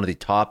 NetSuite is one of the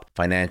top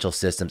financial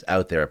systems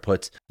out there. It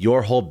puts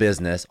your whole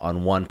business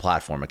on one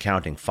platform,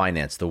 accounting,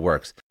 finance, the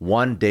works.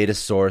 One data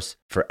source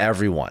for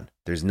everyone.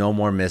 There's no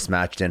more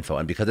mismatched info.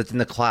 And because it's in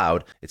the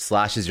cloud, it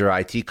slashes your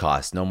IT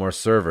costs. No more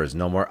servers,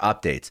 no more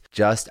updates.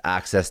 Just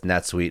access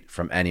NetSuite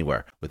from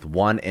anywhere. With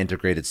one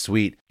integrated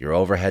suite, your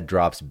overhead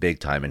drops big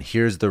time. And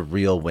here's the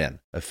real win.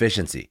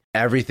 Efficiency.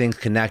 Everything's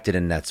connected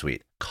in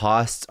NetSuite.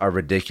 Costs are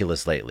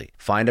ridiculous lately.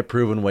 Find a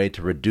proven way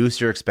to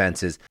reduce your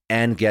expenses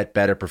and get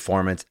better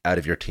performance out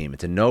of your team.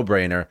 It's a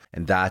no-brainer,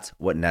 and that's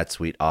what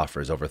NetSuite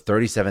offers. Over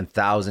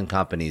 37,000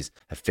 companies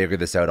have figured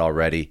this out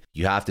already.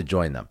 You have to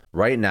join them.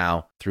 Right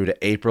now, through to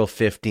April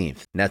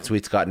 15th,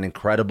 NetSuite's got an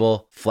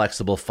incredible,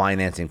 flexible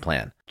financing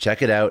plan.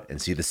 Check it out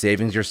and see the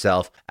savings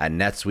yourself at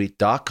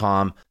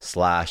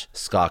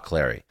netsuite.com/Scott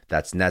Clary.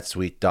 That's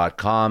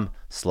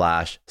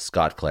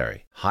netsuite.com/Scott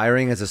Clary.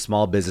 Hiring as a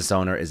small business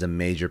owner is a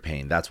major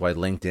pain. That's why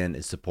LinkedIn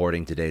is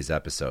supporting today's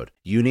episode.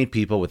 You need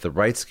people with the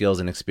right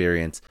skills and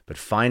experience, but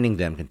finding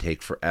them can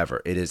take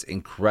forever. It is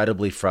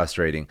incredibly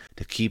frustrating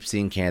to keep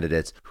seeing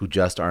candidates who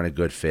just aren't a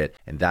good fit,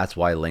 and that's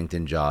why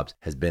LinkedIn Jobs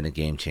has been a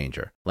game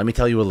changer. Let me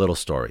tell you a little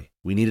story.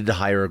 We needed to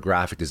hire a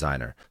graphic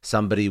designer,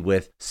 somebody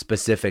with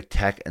specific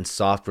tech and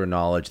software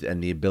knowledge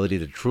and the ability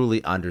to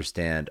truly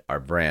understand our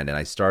brand. And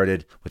I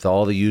started with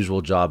all the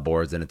usual job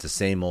boards, and it's the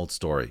same old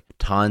story.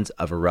 Tons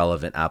of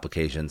irrelevant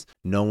applications.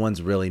 No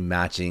one's really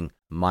matching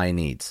my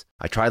needs.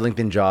 I tried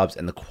LinkedIn Jobs,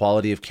 and the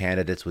quality of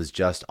candidates was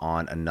just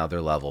on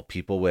another level.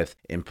 People with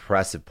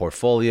impressive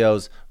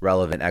portfolios,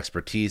 relevant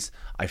expertise.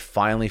 I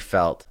finally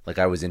felt like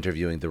I was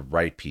interviewing the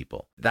right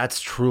people.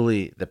 That's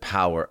truly the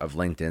power of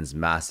LinkedIn's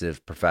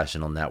massive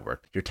professional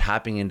network. You're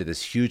tapping into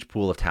this huge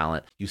pool of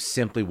talent you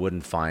simply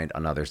wouldn't find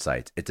on other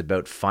sites. It's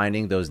about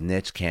finding those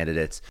niche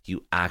candidates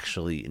you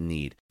actually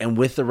need. And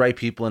with the right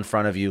people in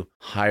front of you,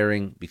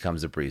 hiring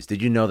becomes a breeze.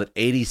 Did you know that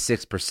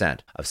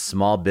 86% of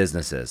small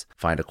businesses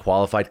find a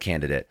qualified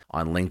candidate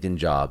on LinkedIn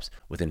Jobs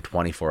within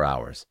 24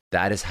 hours?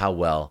 That is how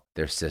well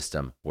their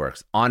system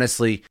works.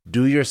 Honestly,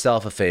 do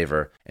yourself a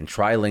favor and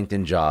try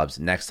LinkedIn Jobs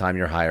next time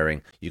you're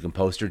hiring. You can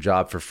post your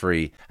job for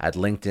free at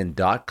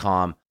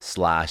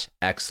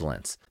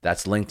linkedin.com/excellence.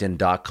 That's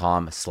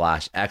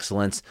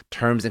linkedin.com/excellence.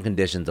 Terms and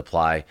conditions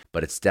apply,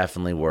 but it's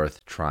definitely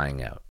worth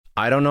trying out.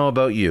 I don't know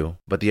about you,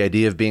 but the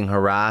idea of being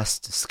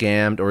harassed,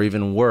 scammed, or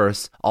even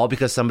worse, all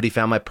because somebody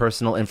found my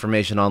personal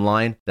information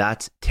online,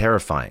 that's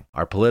terrifying.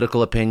 Our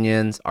political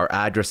opinions, our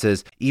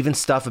addresses, even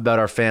stuff about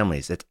our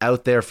families, it's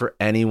out there for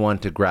anyone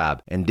to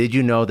grab. And did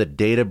you know that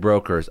data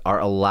brokers are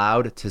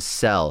allowed to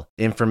sell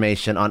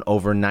information on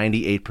over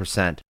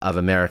 98% of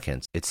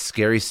Americans? It's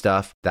scary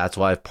stuff. That's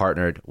why I've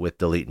partnered with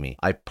Delete Me.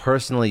 I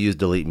personally use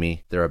Delete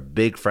Me. They're a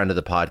big friend of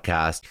the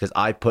podcast because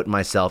I put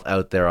myself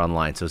out there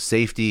online. So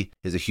safety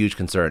is a huge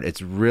concern. hard.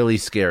 It's really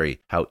scary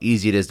how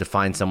easy it is to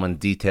find someone's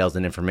details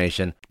and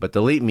information, but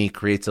Delete Me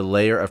creates a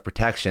layer of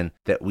protection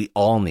that we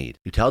all need.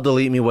 You tell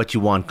Delete Me what you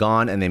want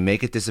gone, and they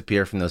make it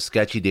disappear from those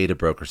sketchy data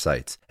broker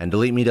sites. And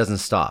Delete Me doesn't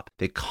stop.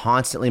 They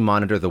constantly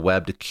monitor the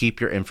web to keep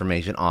your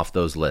information off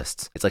those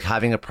lists. It's like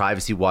having a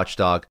privacy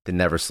watchdog that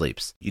never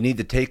sleeps. You need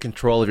to take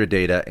control of your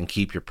data and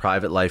keep your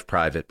private life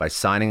private by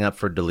signing up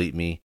for Delete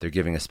Me. They're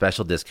giving a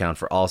special discount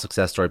for all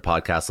Success Story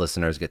podcast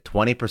listeners. Get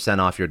 20%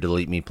 off your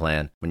Delete Me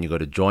plan when you go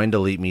to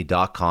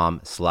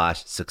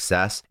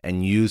joindeleteme.com/success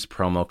and use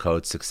promo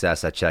code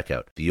success at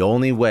checkout. The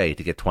only way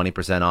to get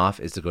 20% off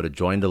is to go to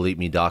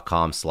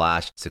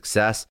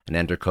joindeleteme.com/success and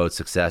enter code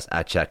success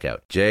at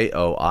checkout.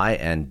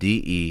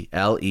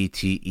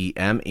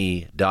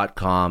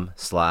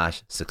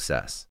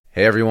 joindeleteme.com/success.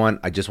 Hey everyone,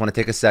 I just want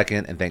to take a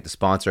second and thank the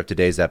sponsor of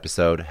today's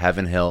episode,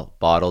 Heaven Hill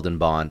Bottled and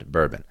Bond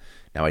Bourbon.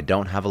 Now, I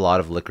don't have a lot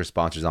of liquor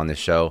sponsors on this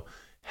show.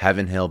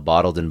 Heaven Hill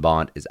Bottled and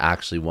Bond is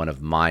actually one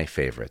of my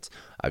favorites.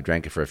 I've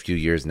drank it for a few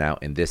years now,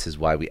 and this is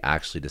why we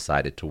actually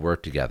decided to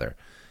work together.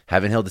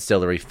 Heaven Hill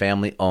Distillery,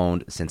 family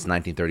owned since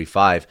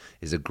 1935,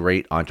 is a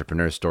great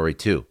entrepreneur story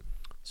too.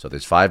 So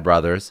there's 5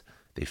 brothers.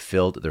 They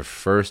filled their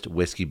first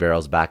whiskey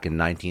barrels back in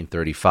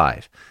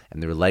 1935,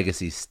 and their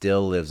legacy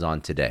still lives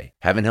on today.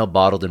 Heaven Hill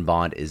Bottled and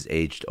Bond is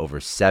aged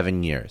over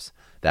 7 years.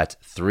 That's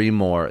 3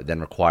 more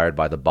than required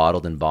by the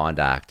Bottled and Bond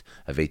Act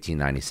of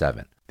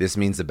 1897. This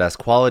means the best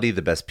quality,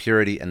 the best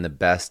purity, and the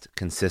best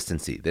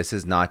consistency. This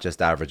is not just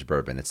average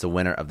bourbon. It's the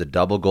winner of the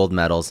double gold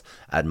medals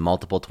at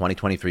multiple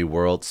 2023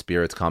 World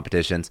Spirits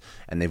competitions,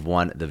 and they've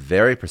won the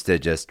very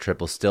prestigious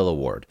Triple Still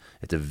Award.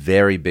 It's a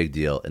very big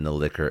deal in the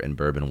liquor and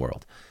bourbon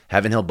world.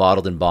 Heaven Hill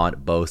Bottled and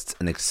Bond boasts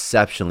an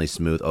exceptionally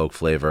smooth oak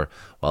flavor,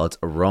 while its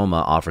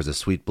aroma offers a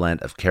sweet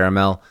blend of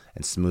caramel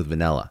and smooth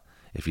vanilla.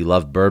 If you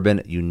love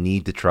bourbon, you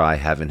need to try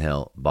Heaven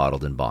Hill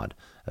Bottled and Bond.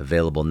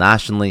 Available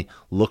nationally,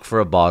 look for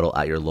a bottle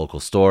at your local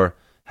store.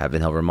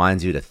 Heaven Hill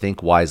reminds you to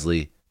think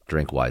wisely,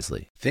 drink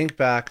wisely. Think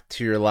back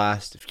to your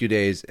last few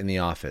days in the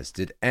office.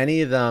 Did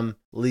any of them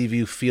leave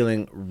you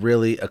feeling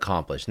really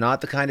accomplished?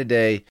 Not the kind of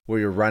day where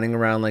you're running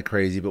around like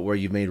crazy, but where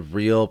you've made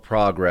real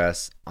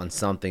progress on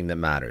something that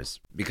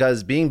matters.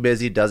 Because being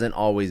busy doesn't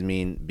always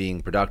mean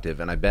being productive,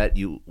 and I bet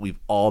we've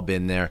all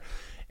been there.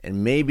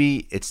 And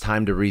maybe it's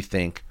time to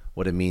rethink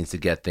what it means to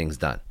get things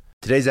done.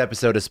 Today's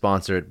episode is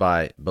sponsored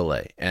by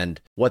Belay, and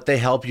what they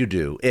help you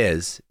do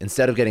is,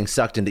 instead of getting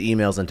sucked into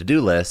emails and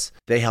to-do lists,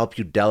 they help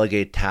you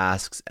delegate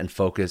tasks and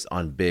focus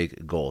on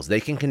big goals. They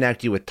can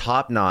connect you with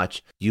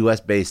top-notch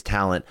US-based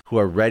talent who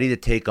are ready to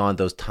take on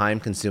those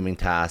time-consuming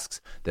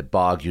tasks that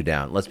bog you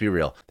down. Let's be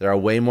real. There are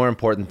way more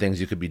important things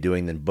you could be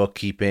doing than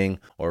bookkeeping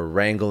or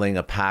wrangling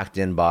a packed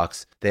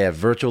inbox. They have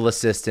virtual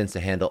assistants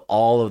to handle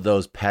all of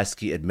those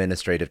pesky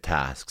administrative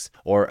tasks,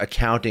 or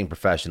accounting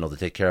professionals to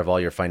take care of all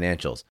your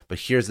financials. But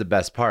here's the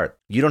best part.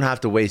 You don't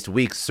have to waste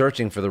weeks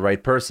searching for the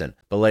right person.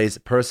 Belay's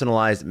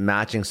personalized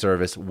matching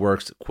service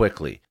works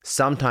quickly,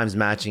 sometimes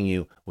matching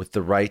you with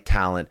the right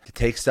talent to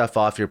take stuff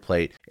off your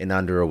plate in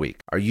under a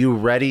week. Are you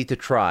ready to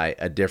try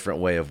a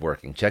different way of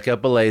working? Check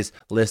out Belay's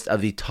list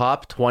of the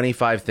top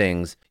 25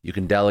 things you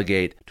can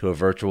delegate to a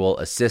virtual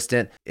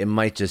assistant. It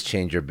might just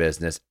change your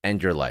business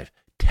and your life.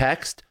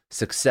 Text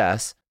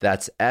SUCCESS,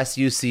 that's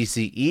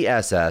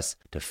SUCCESS,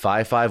 to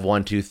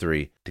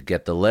 55123 to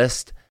get the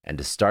list and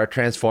to start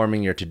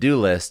transforming your to-do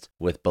list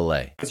with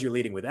Belay. As you're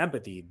leading with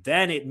empathy,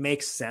 then it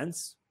makes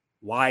sense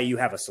why you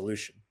have a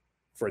solution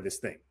for this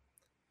thing.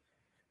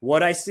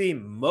 What I see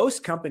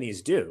most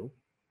companies do,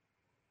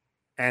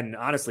 and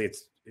honestly,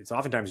 it's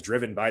oftentimes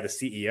driven by the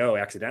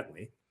CEO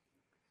accidentally,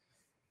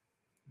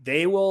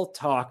 they'll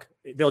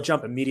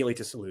jump immediately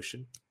to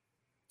solution.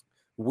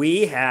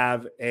 We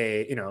have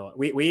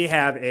we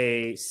have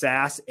a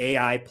SaaS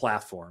AI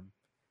platform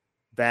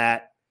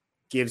that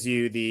gives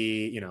you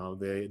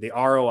the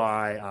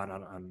ROI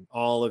on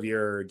all of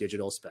your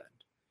digital spend,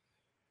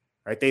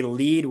 right? They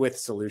lead with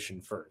solution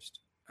first.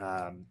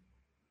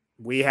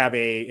 We have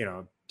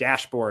a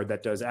dashboard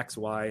that does X,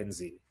 Y, and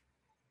Z,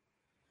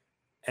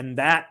 and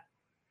that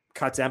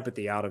cuts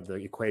empathy out of the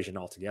equation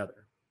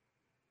altogether.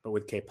 But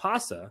with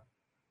Kpasa,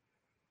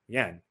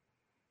 again,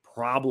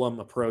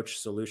 problem, approach,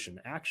 solution,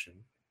 action.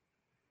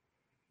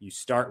 You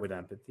start with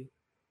empathy.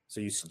 So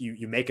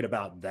you make it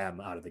about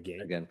them out of the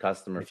gate. Again,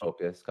 customer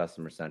focused,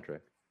 customer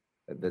centric.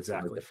 That's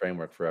exactly the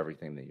framework for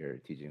everything that you're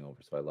teaching over.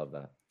 So I love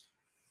that.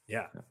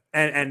 Yeah.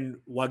 And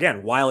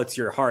again, while it's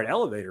your hard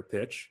elevator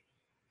pitch,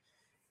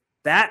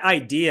 that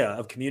idea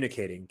of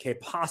communicating,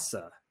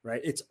 Kpasa, right?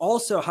 It's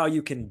also how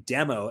you can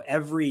demo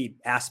every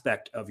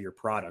aspect of your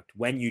product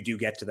when you do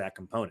get to that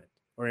component,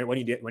 or when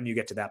you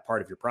get to that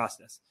part of your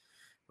process,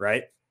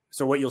 right?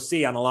 So what you'll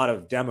see on a lot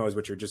of demos,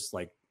 which are just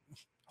like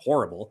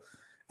horrible,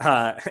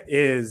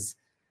 is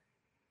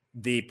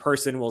the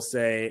person will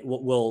say,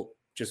 we'll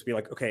just be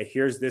like, okay,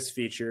 here's this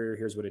feature,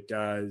 here's what it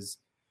does.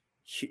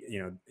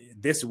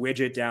 This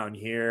widget down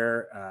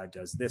here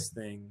does this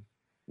thing.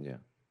 Yeah.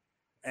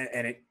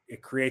 And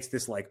it creates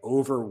this like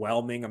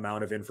overwhelming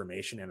amount of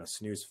information and a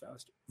snooze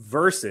fest,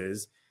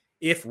 versus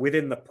if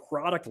within the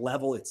product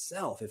level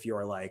itself, if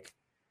you're like,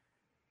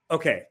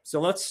 Okay, so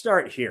let's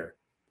start here.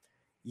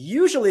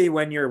 Usually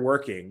when you're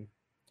working,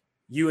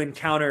 you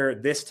encounter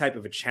this type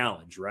of a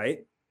challenge,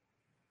 right?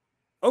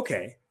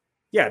 Okay.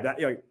 Yeah,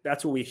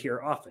 that's what we hear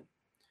often.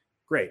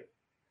 Great.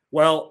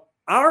 Well,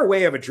 our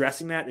way of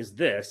addressing that is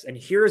this, and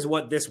here's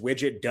what this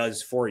widget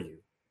does for you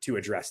to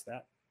address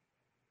that.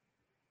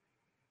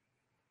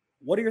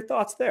 What are your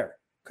thoughts there?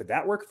 Could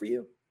that work for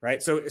you?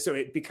 Right. So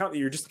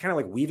you're just kind of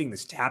like weaving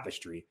this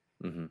tapestry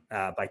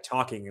by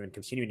talking and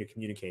continuing to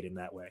communicate in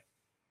that way.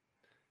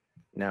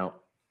 Now,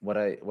 what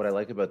I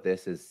like about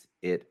this is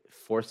it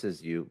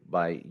forces you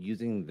by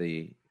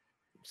using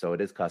so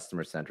it is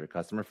customer centric,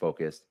 customer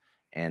focused,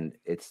 and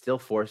it's still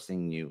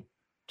forcing you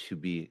to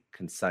be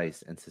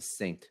concise and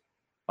succinct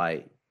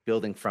by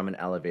building from an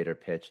elevator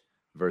pitch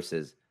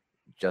versus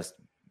just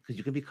because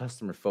you can be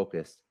customer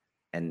focused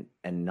and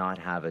not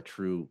have a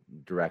true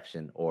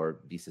direction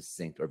or be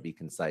succinct or be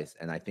concise.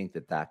 And I think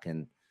that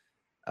can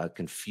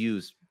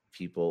confuse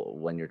people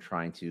when you're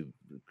trying to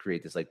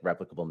create this like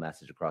replicable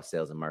message across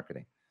sales and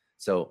marketing.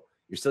 So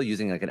you're still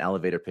using like an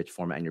elevator pitch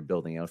format and you're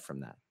building out from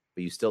that,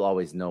 but you still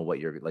always know what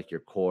your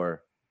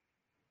core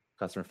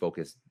customer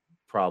focused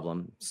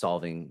problem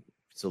solving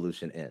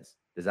solution is.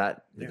 Does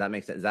that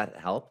make sense? Does that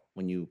help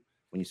when you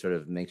sort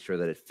of make sure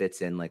that it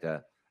fits in like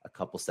a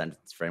couple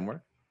sentence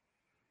framework?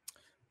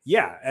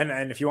 Yeah.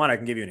 And if you want, I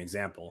can give you an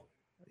example.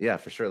 Yeah,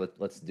 for sure.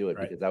 Let's do it,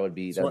 right? Because that would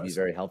be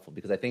very helpful,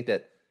 because I think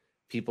that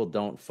people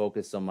don't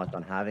focus so much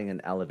on having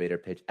an elevator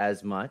pitch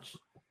as much,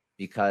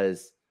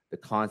 because the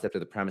concept or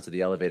the premise of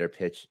the elevator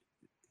pitch,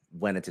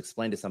 when it's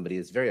explained to somebody,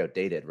 is very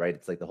outdated, right?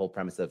 It's like the whole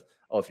premise of,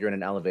 oh, if you're in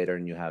an elevator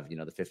and you have,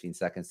 the 15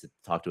 seconds to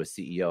talk to a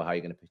CEO, how are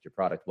you going to pitch your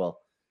product? Well,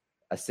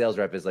 a sales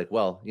rep is like,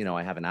 well,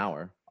 I have an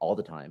hour all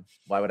the time.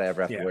 Why would I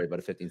ever have to worry about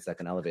a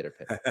 15-second elevator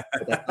pitch?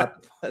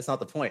 But that's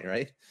not the point,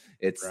 right?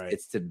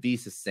 It's to be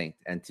succinct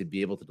and to be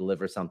able to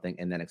deliver something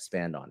and then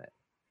expand on it.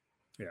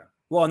 Yeah.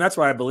 Well, and that's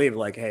why I believe,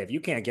 like, hey, if you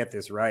can't get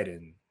this right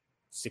in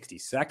 60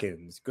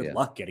 seconds, good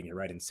luck getting it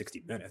right in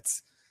 60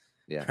 minutes.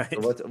 Yeah.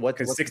 Right? So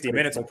because 60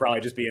 minutes will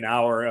probably just be an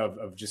hour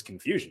of just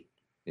confusion.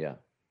 Yeah.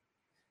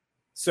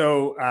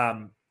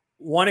 So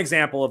one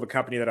example of a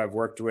company that I've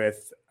worked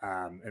with,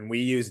 and we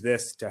use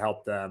this to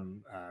help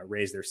them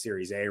raise their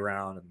Series A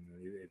round, and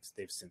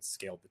they've since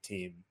scaled the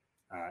team,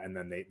 and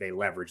then they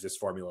leverage this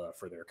formula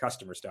for their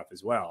customer stuff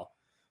as well,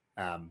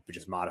 but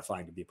just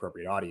modifying to the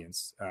appropriate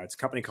audience. It's a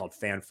company called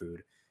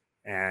FanFood,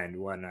 and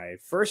when I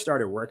first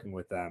started working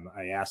with them,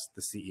 I asked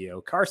the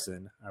CEO,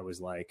 Carson, I was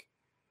like,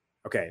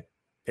 okay,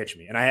 pitch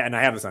me. And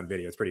I have this on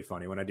video. It's pretty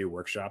funny. When I do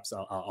workshops,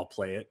 I'll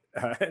play it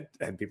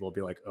and people will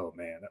be like, oh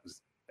man, that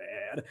was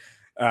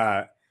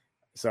bad.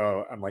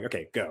 So I'm like,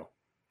 okay, go.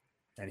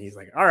 And he's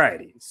like, all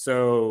righty.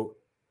 So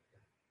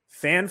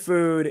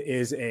FanFood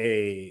is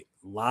a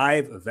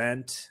live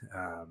event,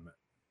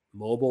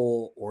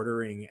 mobile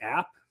ordering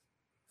app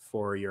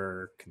for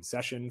your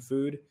concession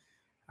food.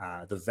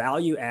 The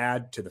value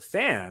add to the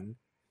fan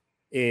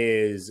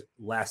is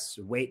less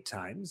wait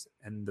times,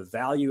 and the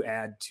value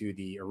add to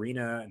the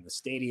arena and the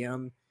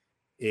stadium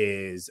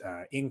is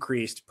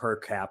increased per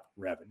cap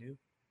revenue.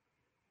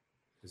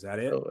 Is that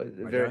it? So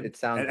it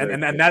sounds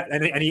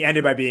and he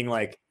ended by being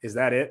like, "Is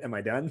that it? Am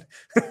I done?"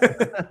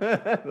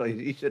 Well,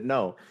 you should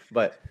know,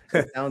 but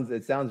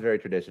it sounds very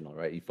traditional,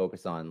 right? You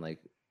focus on like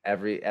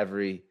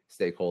every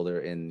stakeholder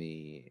in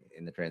the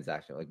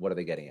transaction. Like, what are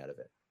they getting out of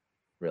it,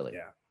 really?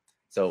 Yeah.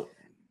 So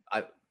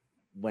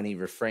when he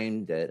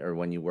reframed it, or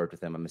when you worked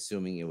with him, I'm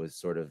assuming it was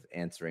sort of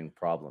answering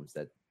problems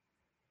that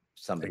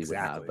somebody would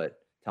have. But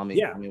tell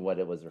me what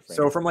it was reframed.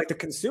 So from like the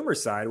consumer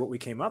side, what we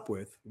came up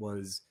with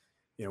was,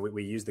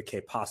 we used the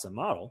K-PASA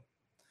model,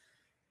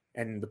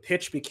 and the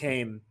pitch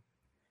became,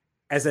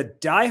 as a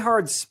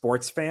diehard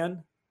sports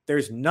fan,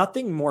 there's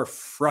nothing more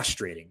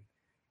frustrating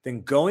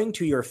than going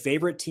to your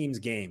favorite team's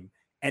game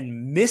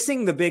and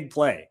missing the big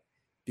play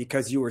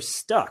because you were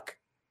stuck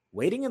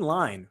waiting in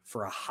line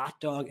for a hot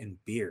dog and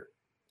beer.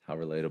 How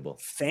relatable.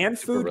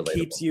 FanFood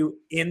keeps you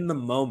in the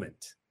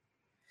moment.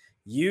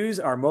 Use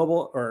our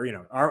mobile, or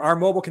our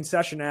mobile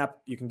concession app.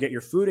 You can get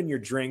your food and your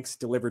drinks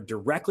delivered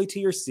directly to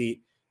your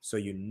seat, so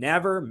you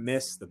never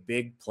miss the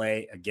big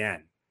play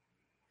again.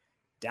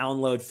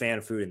 Download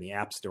FanFood in the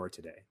App Store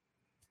today.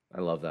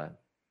 I love that.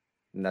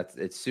 And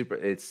it's so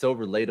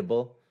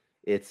relatable.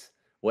 It's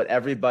what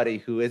everybody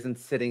who isn't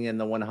sitting in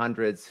the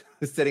 100s,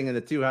 who's sitting in the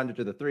 200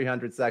 to the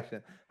 300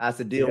 section, has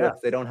to deal with.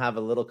 They don't have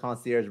a little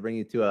concierge bring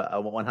you to a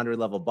 100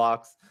 level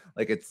box.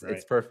 Like it's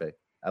perfect.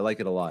 I like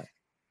it a lot.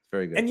 It's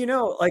very good. And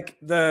like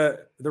the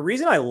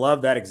reason I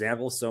love that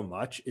example so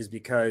much is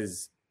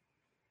because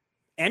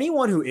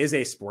anyone who is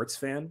a sports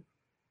fan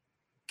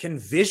can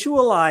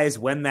visualize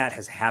when that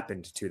has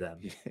happened to them.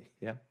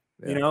 Yeah.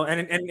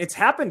 And it's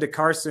happened to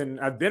Carson.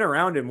 I've been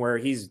around him where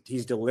he's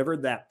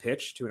delivered that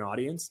pitch to an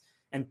audience,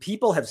 and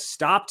people have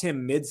stopped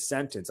him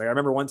mid-sentence. Like I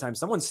remember one time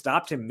someone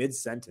stopped him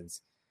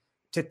mid-sentence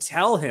to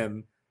tell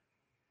him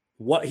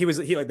what he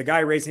like the guy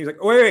raised, and he was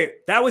like, oh,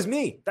 wait, that was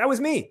me.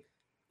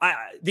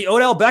 The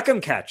Odell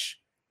Beckham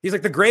catch. He's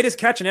like the greatest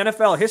catch in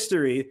NFL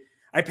history.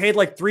 I paid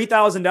like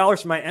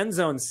 $3,000 for my end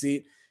zone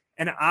seat.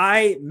 and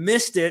I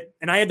missed it,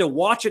 and I had to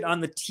watch it on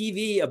the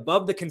TV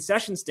above the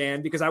concession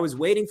stand because I was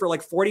waiting for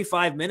like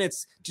 45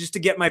 minutes just to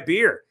get my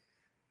beer.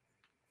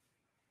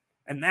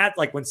 And that,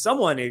 like, when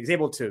someone is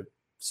able to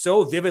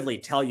so vividly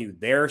tell you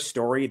their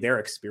story, their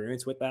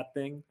experience with that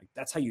thing, like,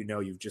 that's how you know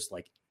you've just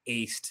like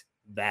aced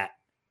that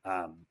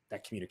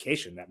that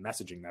communication, that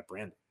messaging, that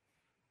branding.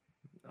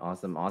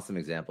 Awesome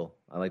example.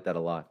 I like that a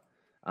lot.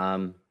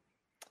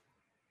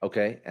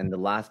 Okay, and the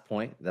last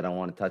point that I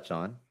want to touch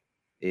on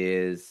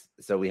is,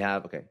 so we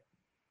have, okay,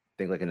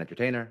 think like an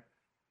entertainer,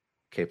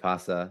 que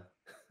pasa,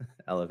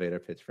 elevator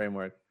pitch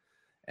framework,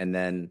 and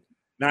then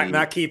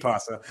not que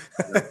pasa.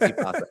 Que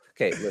pasa.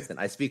 Okay, listen,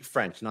 I speak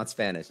French, not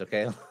Spanish.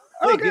 Okay.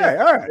 Okay,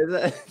 all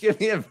right. Give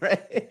me a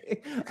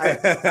break.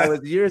 I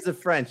was years of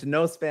French,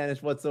 no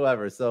Spanish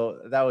whatsoever, so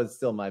that was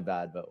still my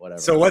bad. But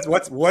whatever. So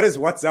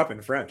what's up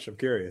in French? I'm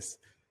curious.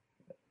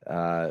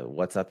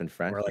 What's up in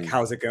French? Or like,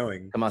 how's it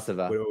going? Comment ça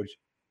va?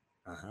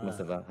 Uh-huh. Comment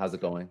ça va? How's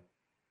it going?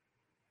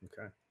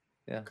 Okay.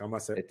 Yeah.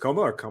 Comment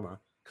or comment?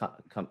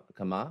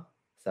 Comment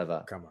ça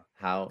va? Comment.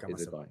 How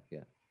is it going?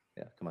 Yeah.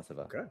 Comment ça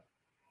va? Okay.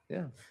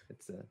 Yeah.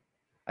 It's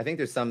I think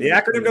there's some. The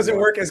acronym doesn't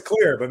work as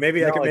clear, but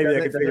maybe I could. Maybe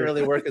it doesn't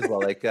really work as well.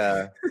 Like,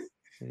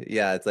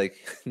 yeah, it's like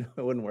no,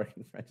 it wouldn't work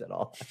in French at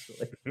all.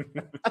 Actually,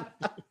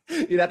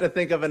 you'd have to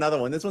think of another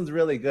one. This one's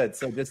really good,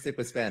 so just stick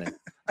with Spanish.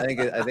 I think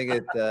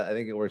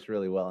it works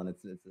really well, and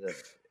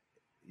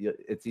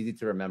it's easy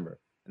to remember,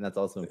 and that's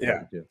also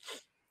important too.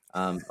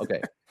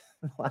 Okay,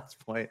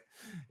 last point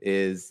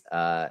is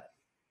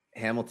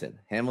Hamilton.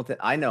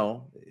 I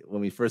know when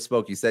we first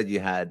spoke, you said you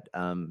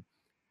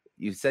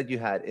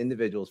had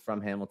individuals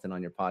from Hamilton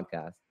on your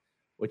podcast,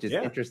 which is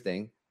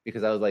interesting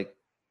because I was like,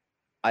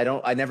 I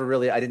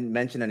didn't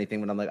mention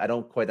anything, but I'm like, I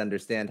don't quite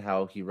understand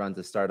how he runs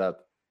a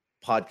startup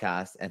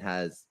podcast and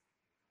has,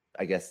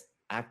 I guess,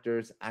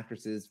 actors,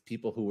 actresses,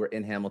 people who were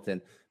in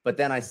Hamilton. But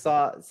then I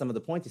saw some of the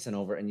points you sent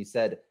over and you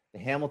said the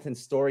Hamilton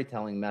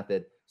storytelling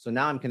method. So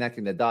now I'm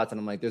connecting the dots and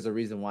I'm like, there's a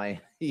reason why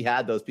he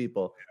had those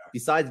people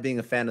besides being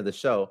a fan of the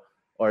show.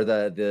 Or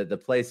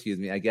the play, excuse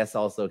me. I guess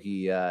also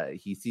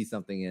he sees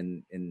something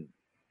in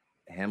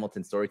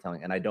Hamilton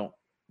storytelling, and I don't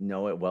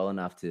know it well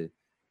enough to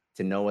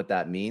know what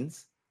that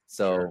means.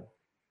 So,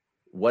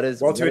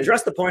 to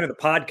address the point of the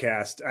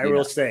podcast, I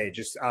will say,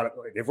 just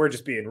if we're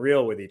just being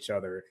real with each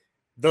other,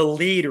 the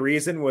lead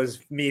reason was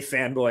me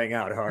fanboying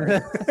out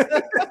hard.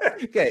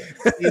 Okay,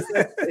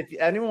 if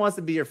anyone wants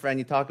to be your friend,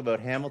 you talk about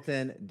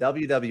Hamilton,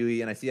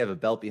 WWE, and I see you have a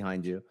belt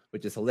behind you,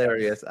 which is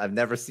hilarious. I've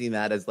never seen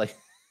that as like.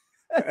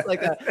 As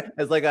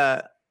like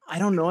a I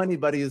don't know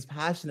anybody who's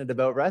passionate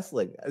about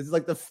wrestling. It's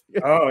like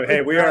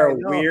hey, we are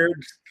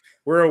weird.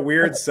 We're a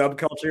weird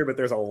subculture, but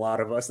there's a lot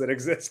of us that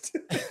exist.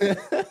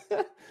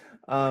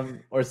 Or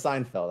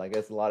Seinfeld. I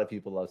guess a lot of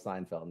people love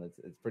Seinfeld, and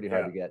it's pretty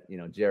hard to get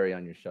Jerry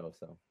on your show.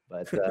 So,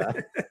 but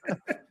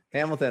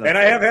Hamilton. And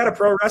I have had a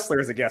pro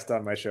wrestler as a guest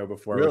on my show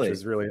before, really?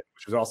 which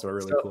was also a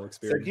really cool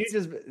experience.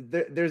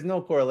 So there's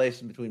no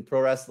correlation between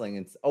pro wrestling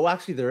and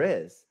actually there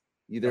is.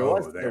 There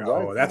was.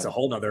 That's a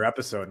whole nother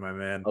episode, my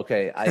man.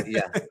 Okay,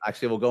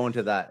 actually, we'll go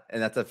into that,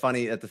 and that's a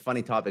funny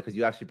topic because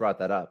you actually brought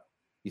that up.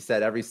 You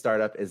said every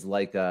startup is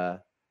like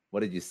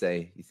what did you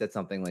say? You said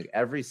something like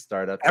every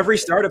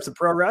startup's a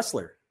pro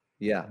wrestler.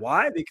 Yeah.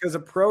 Why? Because a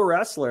pro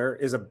wrestler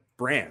is a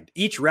brand.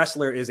 Each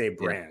wrestler is a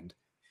brand,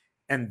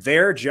 and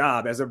their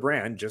job as a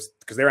brand, just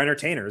because they're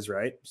entertainers,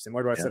 right?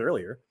 Similar to what I said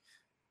earlier,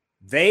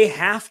 they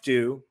have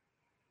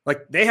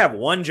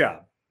one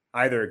job.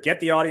 Either get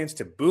the audience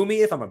to boo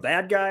me if I'm a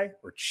bad guy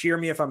or cheer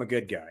me if I'm a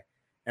good guy.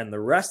 And the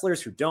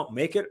wrestlers who don't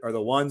make it are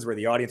the ones where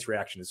the audience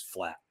reaction is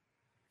flat.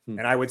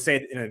 And I would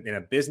say in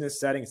a business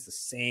setting, it's the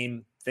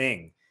same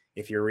thing.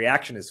 If your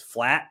reaction is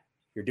flat,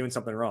 you're doing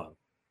something wrong.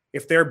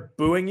 If they're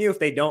booing you, if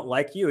they don't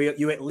like you,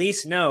 you at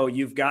least know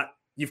you've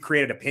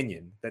created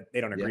opinion that they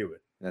don't agree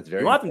with. That's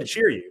very you want them to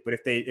cheer you, but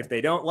if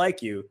they don't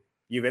like you,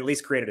 you've at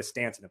least created a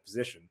stance and a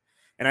position.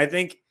 And I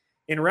think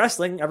in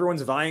wrestling,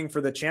 everyone's vying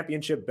for the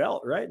championship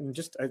belt, right? And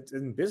just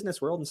in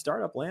business world and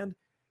startup land,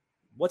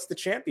 what's the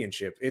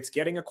championship? It's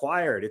getting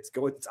acquired. It's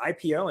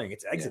IPOing.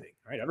 It's exiting,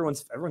 right?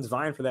 Everyone's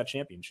vying for that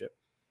championship.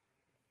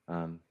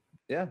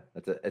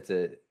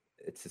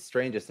 It's the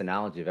strangest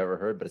analogy I've ever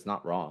heard, but it's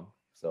not wrong.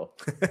 So,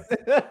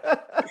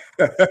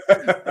 all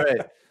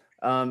right.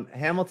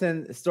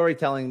 Hamilton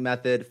storytelling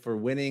method for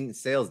winning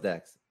sales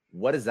decks.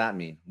 What does that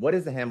mean? What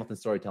is the Hamilton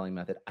storytelling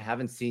method? I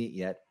haven't seen it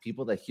yet.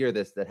 People that hear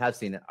this that have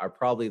seen it are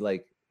probably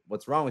like,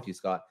 what's wrong with you,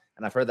 Scott?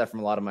 And I've heard that from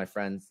a lot of my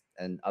friends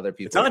and other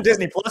people. It's on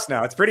Disney Plus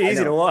now. It's pretty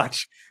easy to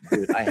watch.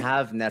 Dude, I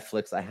have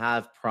Netflix. I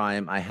have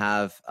Prime. I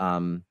have,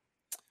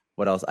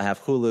 what else? I have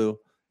Hulu.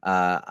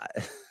 I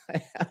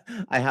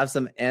have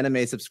some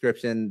anime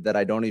subscription that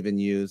I don't even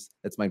use.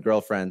 It's my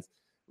girlfriend's.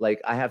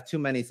 Like, I have too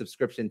many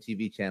subscription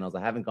TV channels.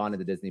 I haven't gone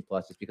into Disney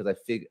Plus just because I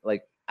figure,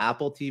 like,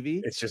 Apple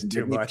TV. It's just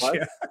too much.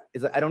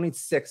 Is I don't need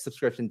 6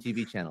 subscription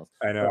TV channels.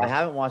 I know. But I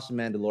haven't watched The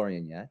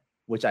Mandalorian yet,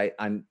 which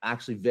I'm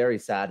actually very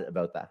sad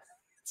about that.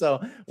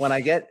 So when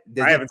I get I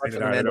Disney haven't Plus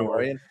seen for it The either, don't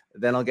worry. Mandalorian,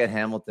 then I'll get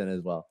Hamilton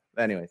as well.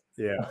 Anyways,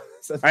 Yeah.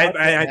 so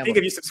I think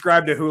if you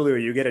subscribe to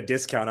Hulu, you get a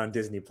discount on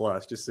Disney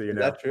Plus, just so you is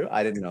know. that true?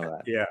 I didn't know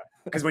that. Yeah.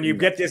 Because when you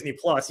get Disney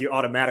Plus, you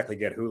automatically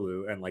get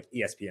Hulu and like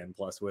ESPN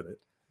Plus with it.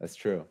 That's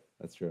true.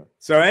 That's true.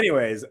 So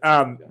anyways,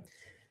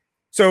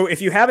 so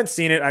if you haven't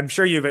seen it, I'm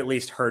sure you've at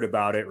least heard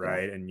about it,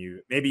 right? And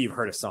maybe you've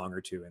heard a song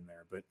or two in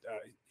there, but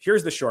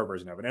here's the short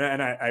version of it.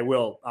 And I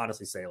will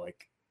honestly say,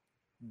 like,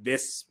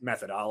 this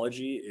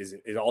methodology is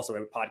also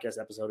a podcast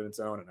episode in its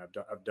own, and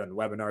I've done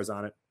webinars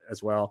on it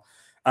as well.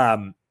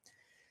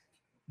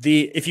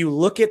 If you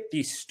look at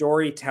the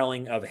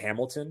storytelling of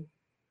Hamilton,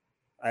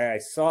 I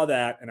saw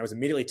that and I was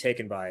immediately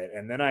taken by it,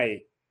 and then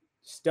I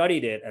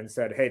studied it and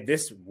said, hey,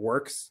 this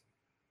works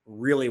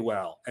really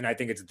well, and I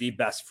think it's the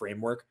best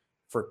framework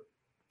for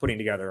putting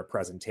together a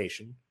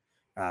presentation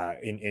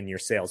in your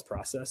sales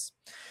process.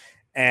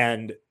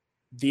 And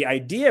the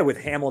idea with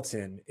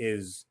Hamilton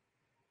is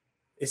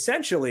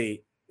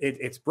essentially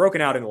it's broken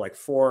out into like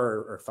 4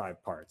 or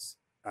 5 parts.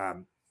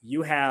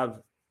 You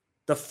have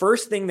the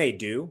first thing they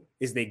do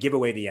is they give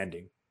away the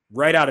ending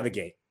right out of the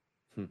gate.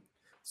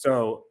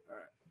 So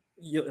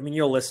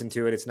you'll listen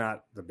to it. It's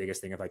not the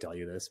biggest thing if I tell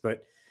you this,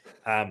 but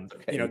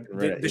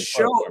the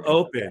show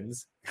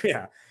opens.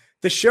 Yeah.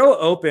 The show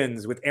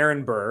opens with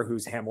Aaron Burr,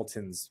 who's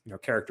Hamilton's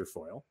character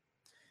foil,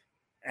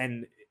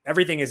 and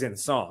everything is in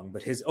song.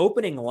 But his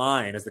opening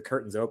line, as the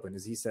curtains open,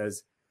 is he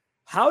says,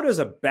 "How does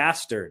a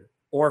bastard,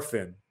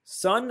 orphan,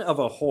 son of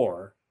a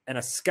whore, and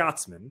a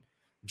Scotsman,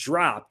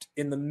 dropped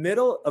in the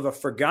middle of a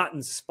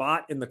forgotten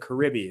spot in the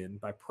Caribbean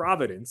by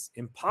Providence,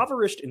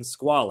 impoverished in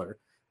squalor,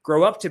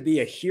 grow up to be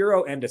a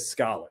hero and a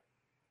scholar?"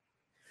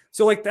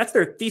 So like that's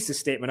their thesis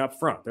statement up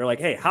front. They're like,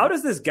 hey, how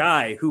does this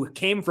guy who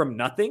came from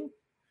nothing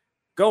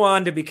go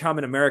on to become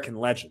an American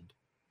legend?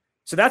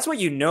 So that's what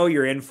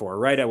you're in for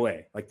right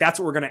away. Like that's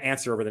what we're going to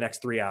answer over the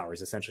next 3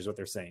 hours, essentially is what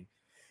they're saying.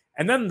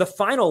 And then the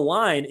final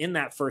line in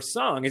that first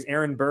song is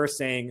Aaron Burr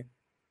saying,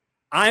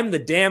 "I'm the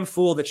damn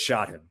fool that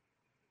shot him."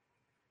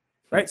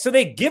 Right? So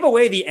they give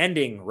away the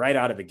ending right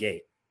out of the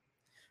gate.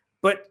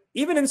 But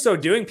even in so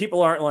doing,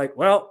 people aren't like,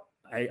 well,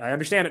 I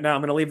understand it now.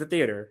 I'm going to leave the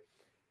theater.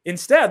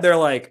 Instead, they're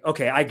like,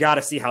 okay, I got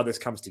to see how this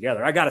comes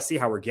together. I got to see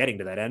how we're getting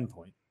to that end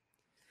point.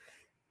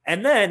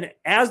 And then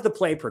as the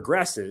play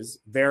progresses,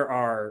 there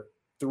are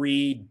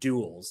 3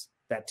 duels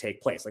that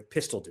take place, like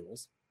pistol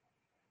duels.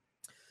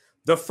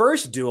 The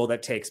first duel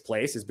that takes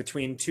place is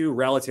between 2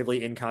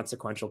 relatively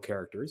inconsequential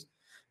characters.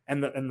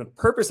 And the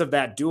purpose of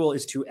that duel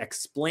is to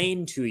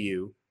explain to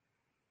you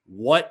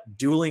what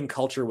dueling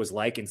culture was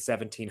like in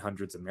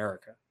 1700s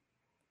America.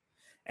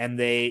 And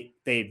they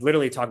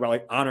literally talk about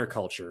like honor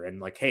culture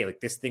and like, hey, like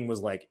this thing was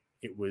like,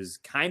 it was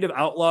kind of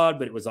outlawed,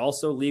 but it was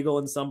also legal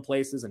in some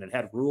places and it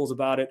had rules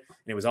about it.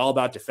 And it was all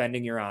about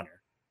defending your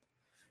honor.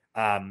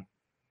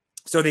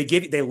 So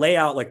they lay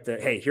out like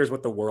hey, here's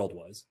what the world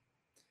was.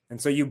 And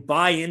so you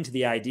buy into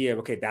the idea of,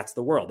 okay, that's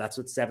the world. That's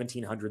what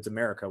 1700s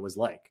America was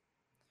like.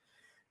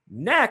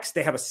 Next,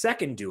 they have a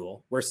second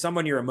duel where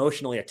someone you're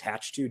emotionally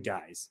attached to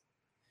dies.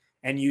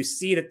 And you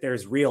see that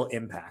there's real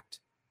impact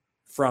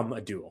from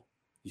a duel.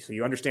 So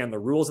you understand the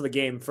rules of the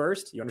game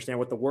first. You understand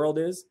what the world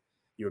is.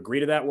 You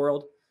agree to that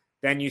world.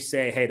 Then you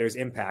say, hey, there's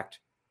impact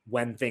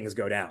when things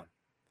go down,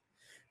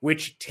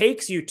 which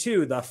takes you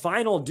to the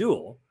final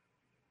duel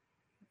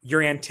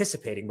you're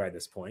anticipating by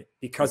this point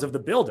because of the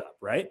buildup,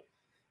 right?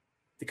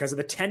 Because of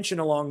the tension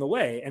along the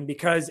way. And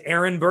because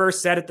Aaron Burr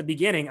said at the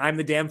beginning, "I'm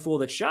the damn fool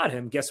that shot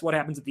him." Guess what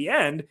happens at the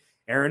end?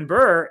 Aaron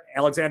Burr,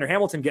 Alexander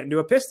Hamilton get into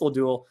a pistol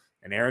duel,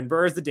 and Aaron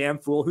Burr is the damn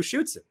fool who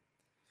shoots him.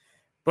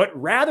 But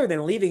rather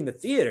than leaving the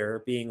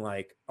theater being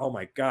like, "Oh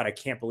my God, I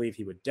can't believe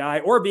he would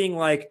die," or being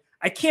like,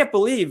 "I can't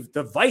believe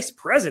the vice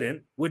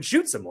president would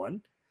shoot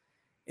someone,"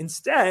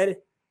 instead,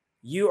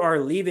 you are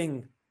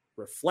leaving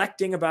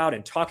reflecting about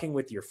and talking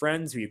with your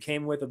friends who you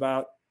came with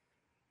about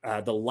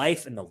the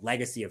life and the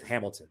legacy of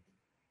Hamilton.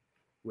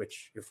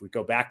 Which, if we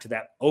go back to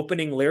that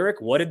opening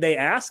lyric, what did they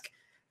ask?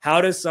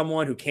 How does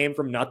someone who came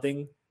from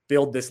nothing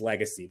build this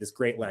legacy, this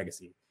great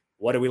legacy?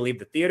 What do we leave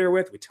the theater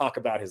with? We talk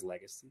about his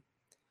legacy.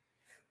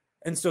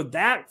 And so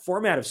that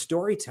format of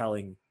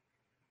storytelling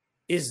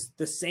is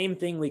the same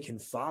thing we can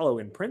follow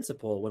in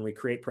principle when we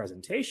create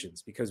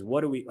presentations, because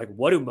what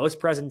do most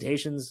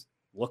presentations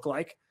look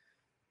like?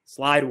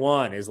 Slide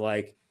 1 is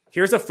like,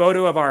 here's a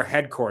photo of our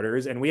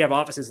headquarters and we have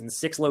offices in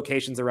 6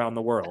 locations around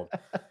the world.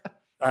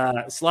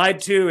 Slide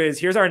 2 is,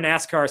 here's our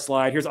NASCAR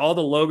slide. Here's all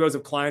the logos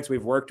of clients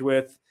we've worked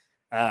with.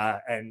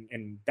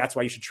 And that's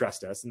why you should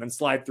trust us. And then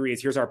slide 3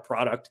 is, here's our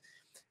product.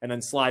 And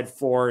then slide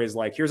 4 is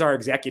like, here's our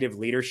executive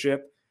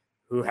leadership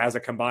who has a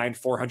combined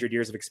 400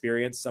 years of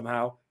experience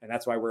somehow. And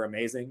that's why we're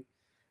amazing.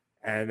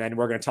 And then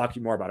we're going to talk to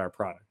you more about our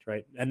product,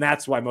 right? And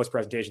that's why most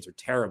presentations are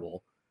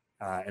terrible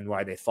and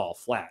why they fall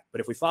flat.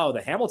 But if we follow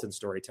the Hamilton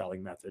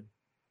storytelling method,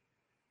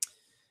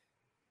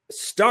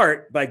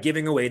 start by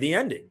giving away the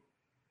ending.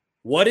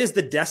 What is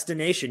the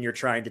destination you're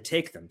trying to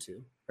take them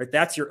to, right?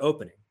 That's your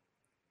opening.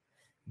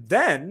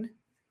 Then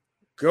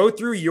go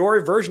through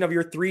your version of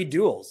your 3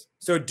 duels.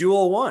 So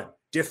duel 1,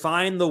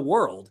 define the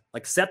world,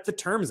 like set the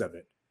terms of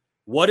it.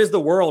 What is the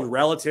world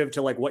relative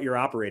to like what you're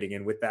operating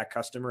in with that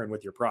customer and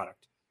with your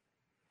product?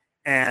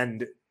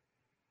 And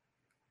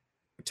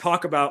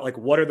talk about like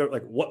what are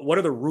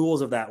the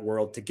rules of that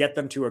world to get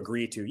them to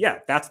agree to, yeah,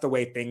 that's the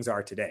way things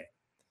are today.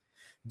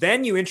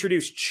 Then you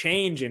introduce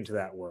change into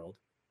that world.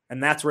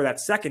 And that's where that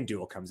second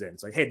duel comes in.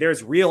 It's like, hey,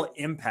 there's real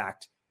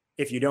impact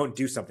if you don't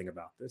do something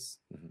about this.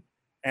 Mm-hmm.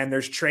 And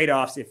there's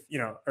trade-offs if you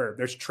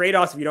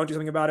don't do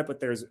something about it,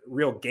 but there's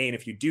real gain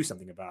if you do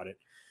something about it,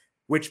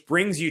 which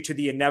brings you to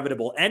the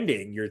inevitable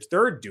ending, your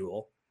third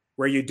duel,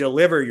 where you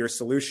deliver your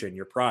solution,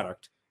 your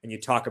product, and you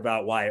talk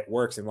about why it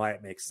works and why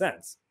it makes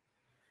sense.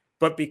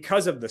 But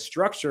because of the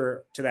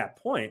structure to that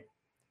point,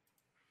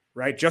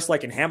 right, just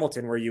like in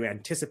Hamilton, where you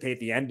anticipate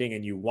the ending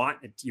and you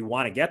want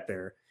to get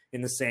there,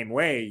 in the same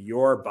way,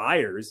 your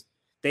buyers,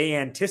 they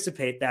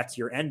anticipate that's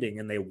your ending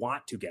and they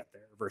want to get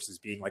there versus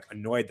being like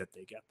annoyed that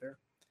they get there.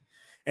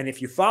 And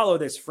if you follow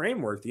this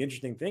framework, the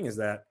interesting thing is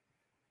that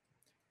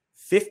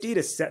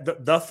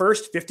the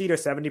first 50 to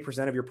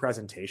 70% of your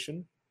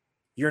presentation,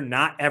 you're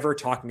not ever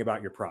talking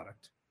about your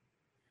product.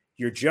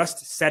 You're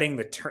just setting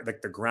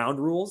the ground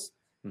rules,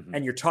 mm-hmm.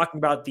 and you're talking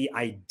about the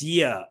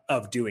idea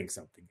of doing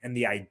something and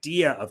the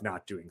idea of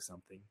not doing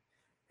something.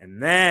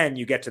 And then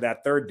you get to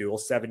that third duel,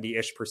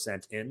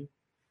 70-ish% in,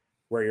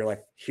 where you're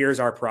like, here's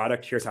our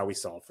product, here's how we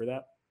solve for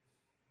that.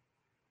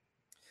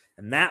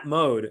 And that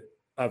mode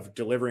of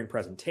delivering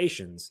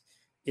presentations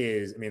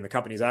is, I mean, the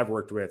companies I've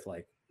worked with,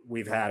 like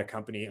we've had a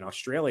company in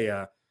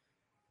Australia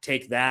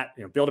take that,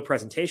 build a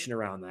presentation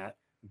around that,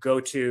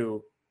 go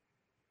to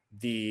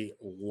the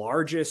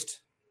largest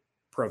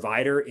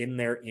provider in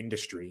their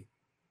industry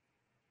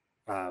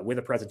with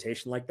a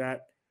presentation like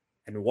that,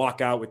 and walk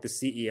out with the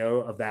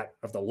CEO of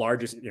the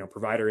largest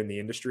provider in the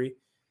industry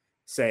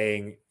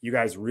saying, you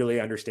guys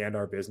really understand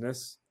our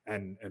business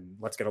and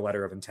let's get a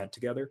letter of intent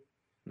together.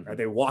 Mm-hmm. Right?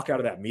 They walk out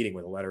of that meeting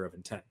with a letter of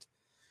intent.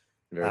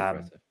 Very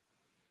impressive.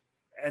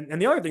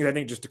 And the other thing I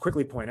think just to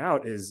quickly point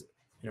out is,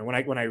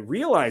 when I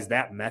realized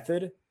that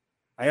method,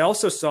 I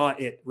also saw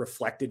it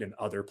reflected in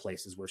other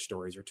places where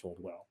stories are told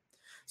well.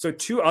 So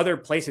 2 other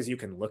places you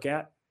can look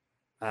at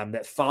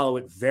that follow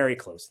it very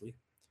closely.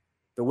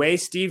 The way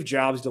Steve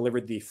Jobs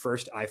delivered the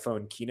first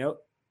iPhone keynote,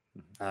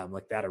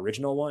 like that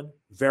original one,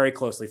 very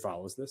closely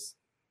follows this.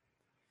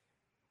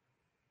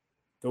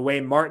 The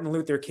way Martin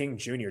Luther King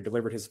Jr.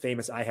 delivered his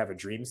famous I Have a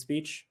Dream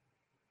speech,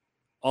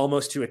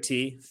 almost to a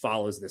T,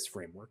 follows this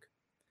framework.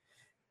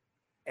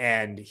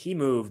 And he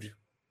moved,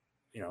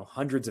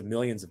 hundreds of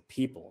millions of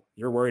people.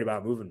 You're worried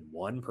about moving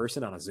one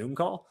person on a Zoom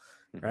call,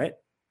 mm-hmm. right?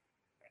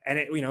 And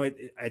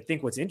I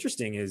think what's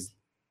interesting is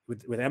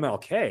with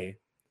MLK,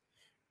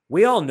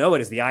 we all know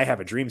it as the I Have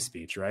a Dream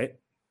speech, right?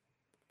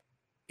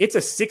 It's a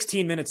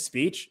 16-minute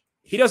speech.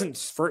 He doesn't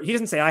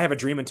say I have a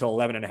dream until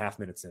 11 and a half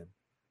minutes in.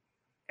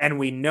 And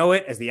we know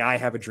it as the I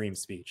Have a Dream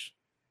speech.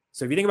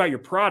 So if you think about your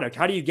product,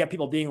 how do you get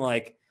people being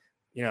like,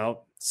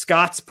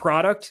 Scott's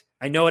product?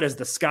 I know it as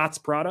the Scott's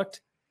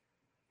product.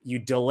 You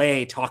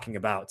delay talking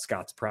about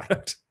Scott's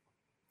product.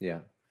 Yeah.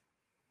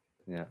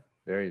 Yeah.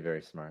 Very,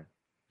 very smart.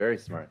 Very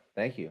smart.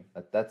 Thank you.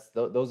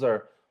 Those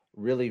are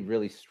really,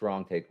 really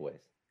strong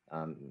takeaways.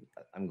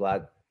 I'm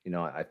glad,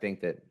 I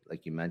think that,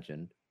 like you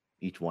mentioned,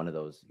 each one of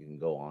those you can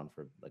go on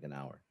for like an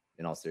hour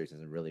in all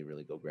seriousness and really,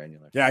 really go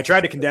granular. Yeah, I tried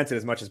to condense it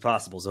as much as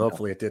possible, so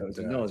hopefully it didn't.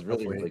 It was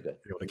really, really good.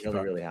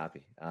 Really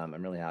happy.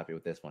 I'm really happy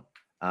with this one.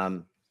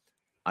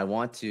 I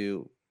want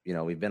to,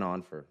 we've been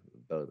on for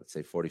about, let's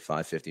say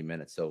 45, 50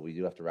 minutes. So we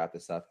do have to wrap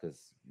this up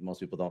because most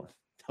people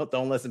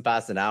don't listen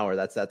past an hour.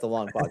 That's a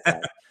long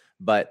podcast.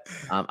 But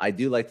I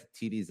do like to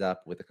tee these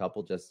up with a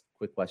couple just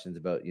quick questions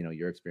about,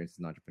 your experience as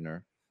an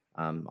entrepreneur.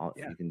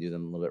 You can do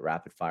them a little bit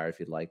rapid fire if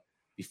you'd like.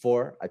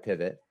 Before I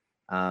pivot,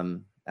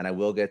 and I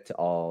will get to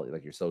all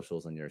like your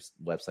socials and your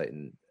website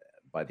and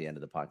by the end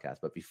of the podcast.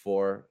 But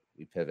before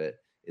we pivot,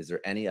 is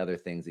there any other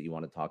things that you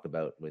want to talk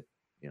about with,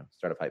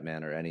 Startup Hype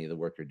Man, or any of the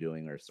work you're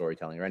doing or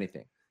storytelling or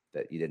anything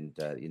that you didn't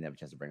have a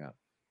chance to bring up?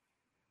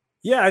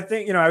 Yeah, I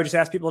think, I would just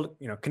ask people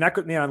to, connect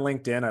with me on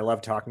LinkedIn. I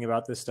love talking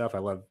about this stuff. I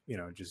love,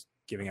 just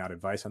giving out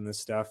advice on this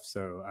stuff.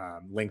 So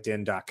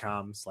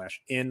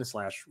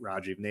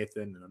linkedin.com/in/Rajiv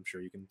Nathan. And I'm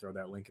sure you can throw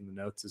that link in the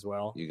notes as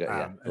well. You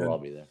got, it'll all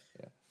be there.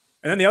 Yeah.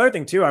 And then the other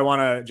thing too, I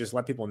want to just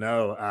let people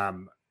know,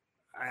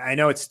 I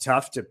know it's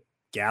tough to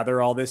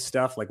gather all this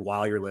stuff like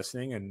while you're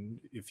listening. And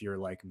if you're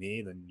like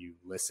me, then you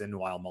listen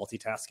while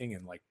multitasking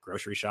and like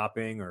grocery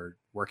shopping or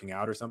working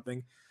out or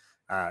something.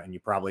 And you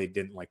probably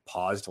didn't like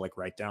pause to like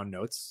write down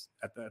notes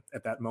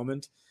at that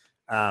moment.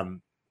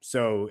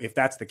 So if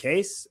that's the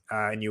case,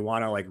 and you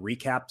want to like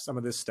recap some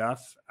of this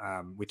stuff,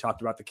 we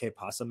talked about the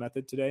K-Pasa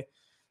method today.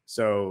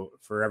 So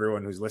for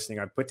everyone who's listening,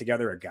 I put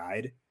together a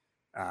guide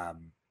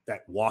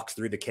that walks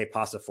through the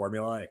K-Pasa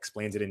formula,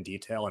 explains it in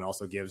detail, and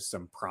also gives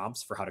some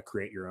prompts for how to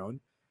create your own.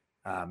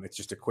 It's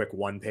just a quick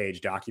 1-page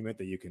document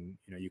that you can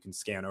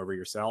scan over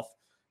yourself.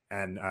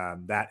 And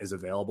that is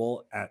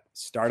available at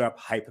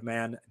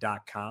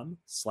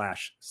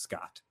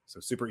startuphypeman.com/Scott. So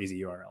super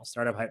easy URL,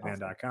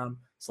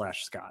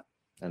 startuphypeman.com/Scott.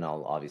 And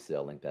I'll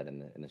link that in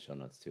the show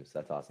notes too. So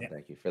that's awesome. Yeah.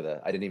 Thank you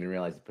for I didn't even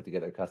realize you put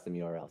together a custom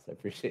URL. So I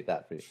appreciate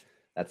that for you.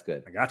 That's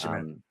good. I got you,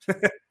 man.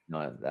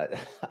 No, that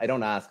I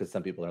don't ask because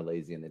some people are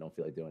lazy and they don't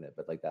feel like doing it,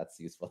 but like that's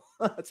useful.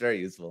 That's very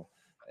useful.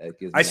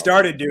 I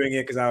started doing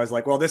it because I was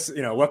like, well, this,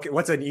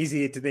 what's an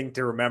easy thing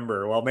to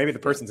remember? Well, maybe the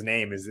person's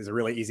name is a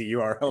really easy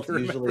URL. It's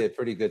usually a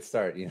pretty good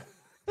start,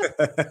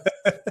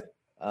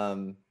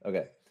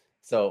 Okay.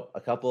 So a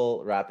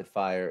couple rapid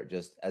fire,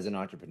 just as an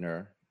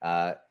entrepreneur,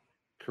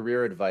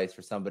 career advice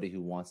for somebody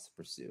who wants to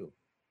pursue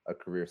a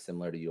career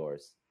similar to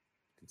yours,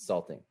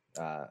 consulting,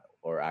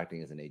 or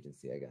acting as an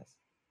agency, I guess.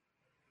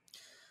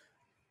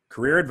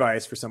 Career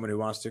advice for someone who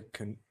wants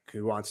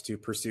to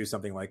pursue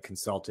something like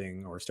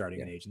consulting or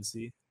starting an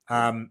agency.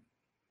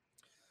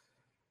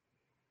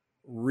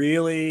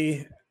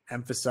 Really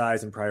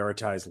emphasize and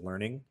prioritize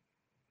learning.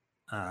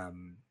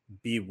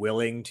 Be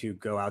willing to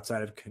go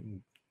outside of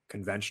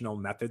conventional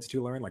methods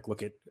to learn, like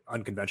look at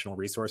unconventional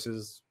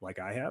resources like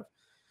I have,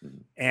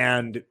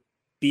 and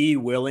be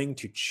willing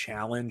to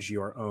challenge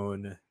your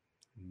own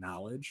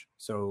knowledge.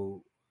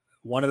 So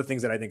one of the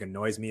things that I think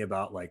annoys me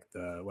about like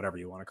the, whatever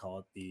you want to call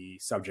it, the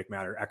subject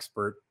matter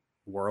expert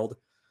world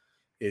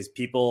is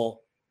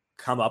people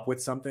come up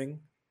with something,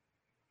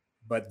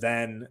 but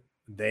then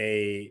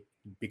they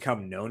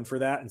become known for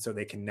that. And so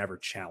they can never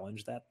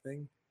challenge that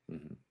thing.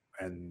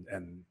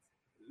 And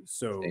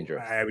so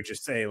I would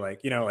just say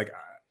like,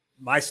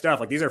 my stuff,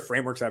 like these are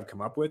frameworks I've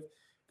come up with,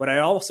 but I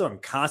also am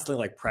constantly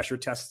like pressure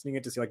testing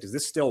it to see like, does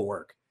this still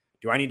work?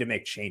 Do I need to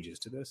make changes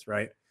to this?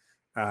 Right.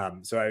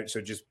 So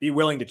just be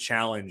willing to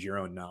challenge your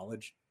own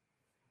knowledge.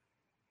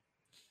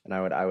 And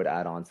I would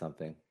add on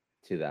something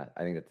to that.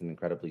 I think that's an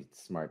incredibly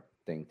smart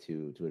thing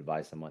to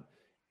advise someone.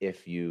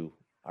 If you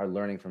are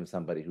learning from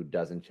somebody who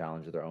doesn't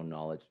challenge their own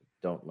knowledge,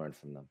 don't learn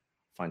from them.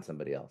 Find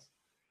somebody else,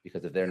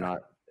 because if they're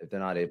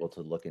not able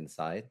to look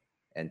inside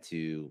and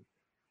to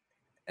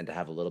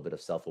have a little bit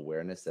of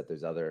self-awareness that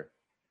there's other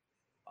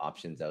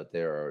options out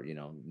there, or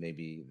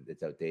maybe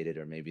it's outdated,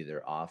 or maybe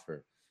they're off,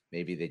 or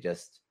maybe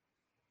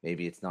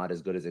maybe it's not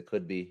as good as it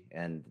could be,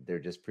 and they're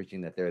just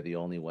preaching that they're the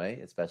only way,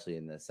 especially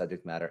in the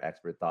subject matter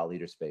expert thought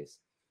leader space.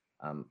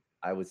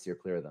 I would steer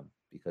clear of them,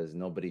 because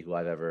nobody who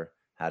I've ever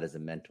had as a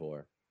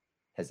mentor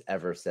has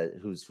ever said,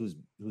 who's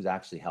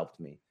actually helped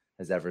me,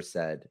 has ever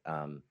said,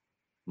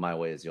 my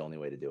way is the only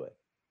way to do it.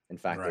 In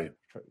fact,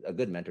 a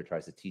good mentor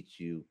tries to teach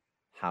you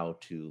how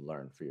to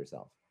learn for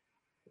yourself.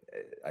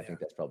 I think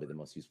that's probably the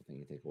most useful thing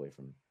you take away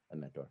from a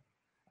mentor.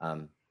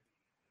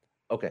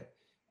 Okay.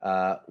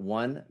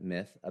 One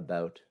myth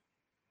about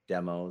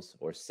demos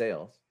or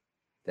sales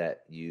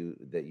that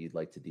you'd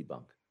like to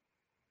debunk.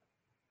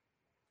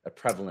 A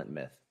prevalent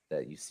myth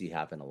that you see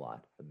happen a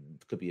lot.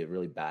 It could be a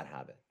really bad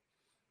habit.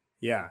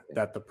 Yeah,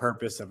 that the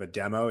purpose of a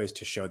demo is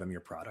to show them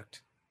your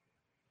product.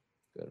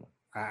 Good one.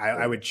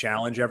 I would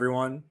challenge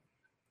everyone,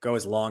 go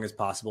as long as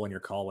possible in your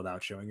call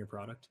without showing your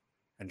product,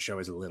 and show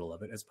as little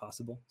of it as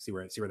possible. See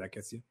where that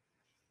gets you.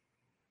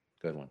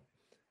 Good one.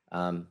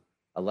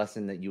 A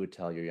lesson that you would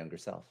tell your younger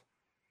self.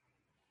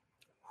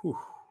 Whew.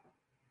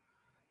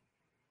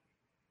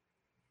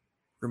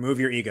 Remove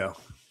your ego.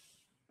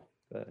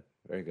 Good.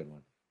 Very good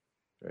one.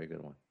 Very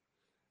good one.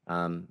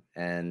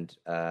 And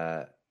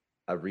a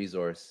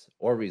resource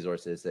or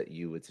resources that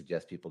you would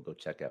suggest people go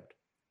check out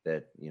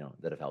that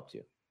have helped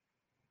you.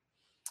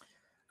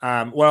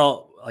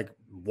 Well, like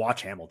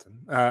watch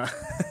Hamilton. I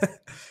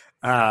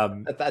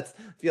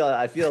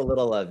feel a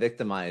little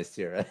victimized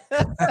here.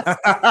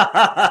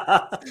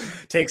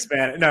 Take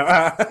Spanish. No,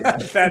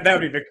 that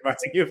would be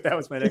victimizing you if that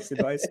was my next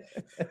advice.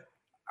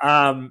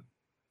 One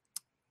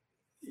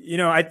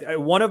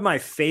of my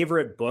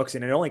favorite books,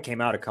 and it only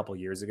came out a couple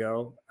years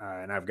ago,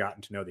 and I've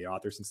gotten to know the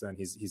author since then.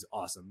 He's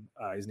awesome.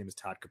 His name is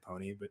Todd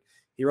Caponi, but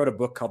he wrote a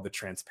book called The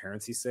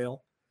Transparency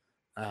Sale.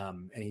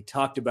 And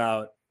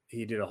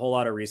he did a whole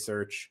lot of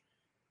research,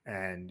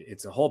 and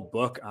it's a whole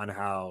book on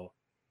how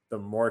the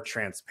more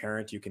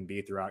transparent you can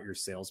be throughout your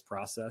sales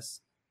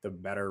process, the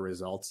better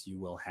results you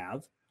will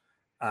have.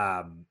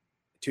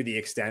 To the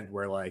extent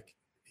where like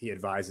he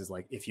advises,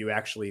 like if you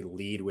actually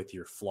lead with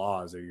your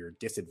flaws or your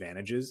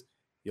disadvantages,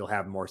 you'll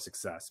have more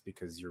success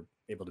because you're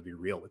able to be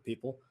real with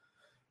people.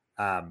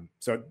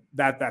 So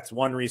that's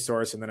one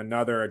resource. And then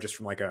another, just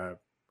from like a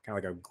kind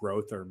of like a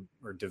growth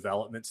or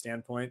development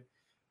standpoint,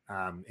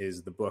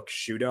 is the book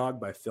Shoe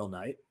Dog by Phil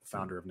Knight,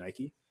 founder of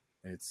Nike.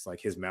 And it's like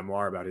his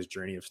memoir about his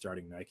journey of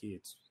starting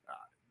Nike.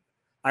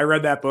 I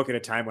read that book at a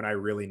time when I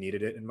really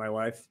needed it in my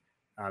life.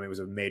 It was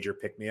a major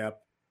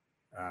pick-me-up.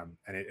 And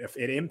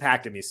it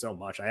impacted me so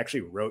much. I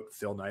actually wrote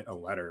Phil Knight a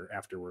letter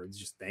afterwards,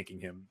 just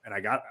thanking him. And I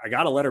got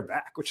a letter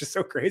back, which is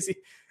so crazy.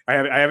 I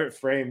have it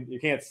framed.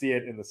 You can't see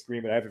it in the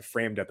screen, but I have it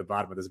framed at the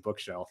bottom of this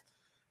bookshelf.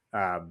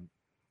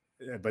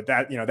 But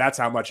that's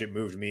how much it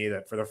moved me,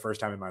 that for the first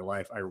time in my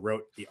life, I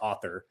wrote the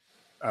author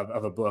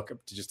of a book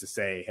to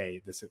say,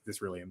 hey,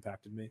 this really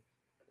impacted me.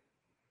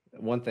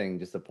 One thing,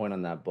 just a point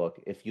on that book,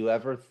 if you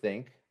ever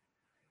think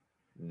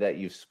that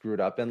you've screwed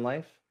up in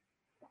life,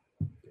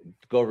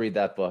 go read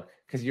that book,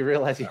 because you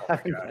realize you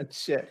haven't done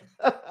shit.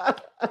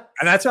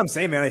 And that's what I'm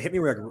saying, man. It hit me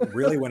like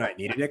really when I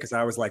needed it, because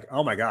I was like,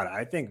 oh my God,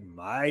 I think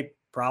my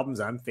problems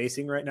I'm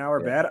facing right now are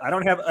bad. I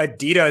don't have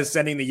Adidas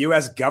sending the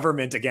US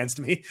government against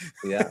me.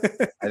 Yeah.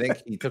 I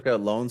think he took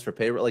out loans for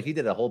payroll. Like he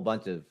did a whole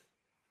bunch of,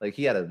 like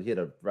he had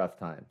a rough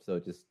time. So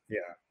just,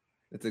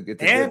 it's a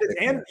and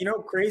you know,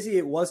 crazy.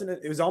 It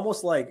was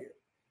almost like,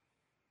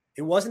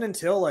 it wasn't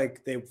until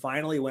like they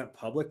finally went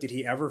public did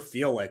he ever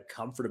feel like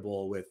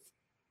comfortable with,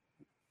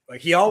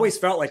 like he always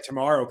felt like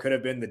tomorrow could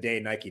have been the day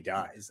Nike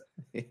dies,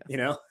 you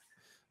know?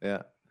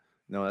 Yeah.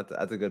 No,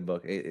 that's a good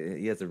book.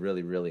 He has a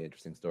really, really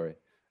interesting story.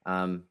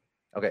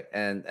 Okay.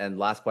 And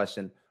last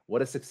question, what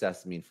does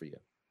success mean for you?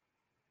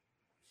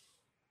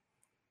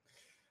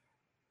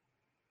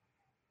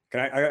 Can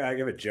I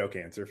give a joke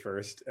answer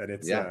first? And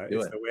it's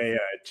the way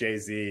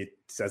Jay-Z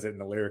says it in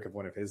the lyric of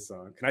one of his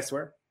songs. Can I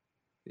swear?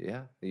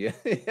 Yeah.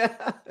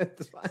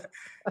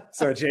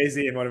 So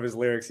Jay-Z, in one of his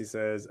lyrics, he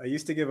says, I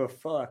used to give a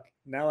fuck.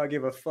 Now I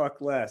give a fuck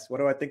less. What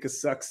do I think of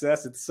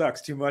success? It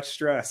sucks. Too much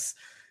stress.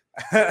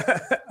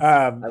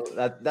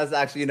 That's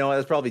actually,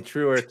 that's probably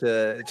truer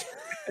to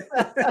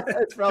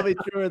it's probably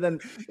truer than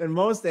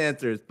most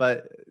answers,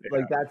 but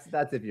like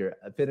that's if you're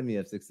epitome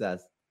of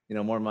success,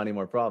 more money,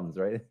 more problems,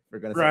 right? We're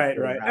gonna right.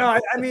 No,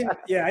 I mean,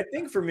 I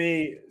think for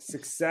me,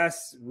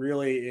 success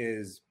really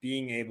is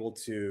being able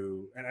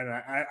to, and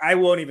I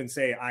won't even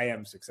say I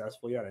am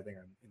successful yet. I think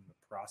I'm in the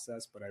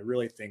process, but I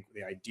really think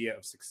the idea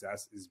of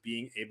success is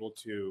being able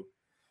to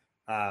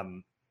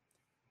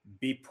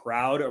be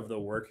proud of the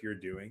work you're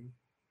doing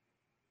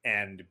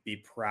and be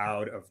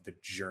proud of the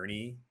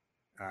journey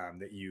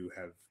that you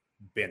have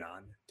been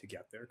on to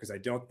get there. Because I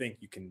don't think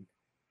you can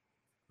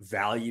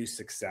value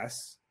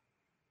success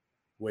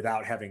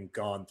without having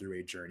gone through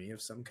a journey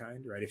of some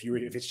kind, right? If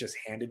it's just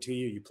handed to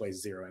you, you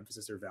place zero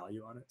emphasis or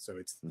value on it. So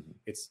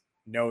it's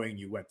knowing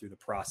you went through the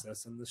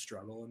process and the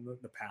struggle and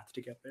the path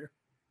to get there.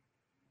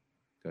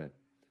 Good.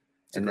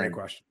 It's a great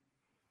question.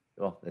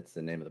 Well, that's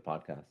the name of the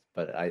podcast,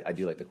 but I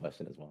do like the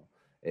question as well.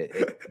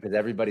 Because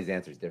everybody's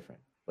answer is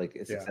different. Like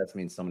success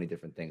means so many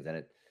different things.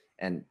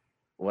 And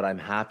what I'm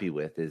happy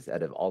with is,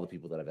 out of all the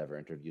people that I've ever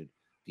interviewed,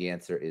 the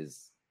answer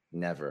is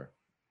never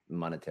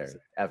monetary,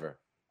 ever.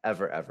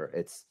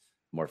 It's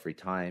more free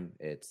time.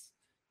 It's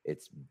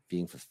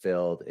being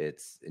fulfilled.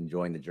 It's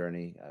enjoying the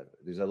journey.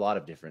 There's a lot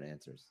of different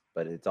answers,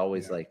 but it's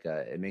always like,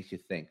 it makes you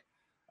think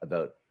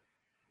about,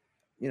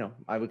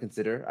 I would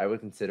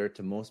consider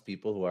to most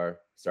people who are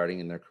starting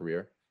in their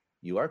career,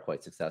 you are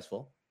quite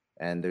successful,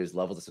 and there's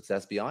levels of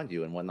success beyond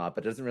you and whatnot,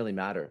 but it doesn't really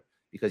matter,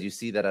 because you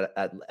see that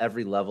at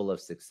every level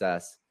of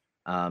success,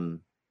 the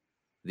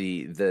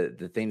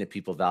thing that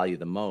people value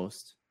the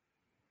most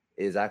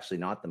is actually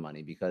not the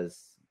money,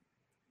 because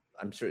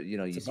I'm sure,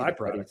 you see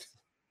byproduct.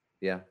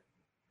 Yeah.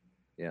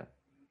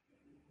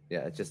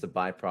 It's just a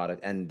byproduct.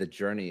 And the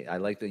journey, I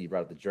like that you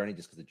brought up the journey,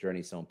 just because the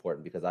journey is so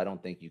important, because I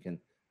don't think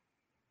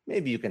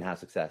maybe you can have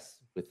success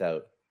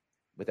without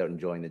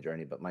enjoying the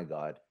journey, but my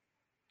God,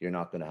 you're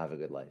not going to have a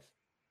good life.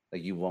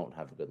 Like, you won't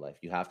have a good life.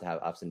 You have to have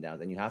ups and downs,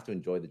 and you have to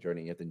enjoy the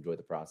journey. You have to enjoy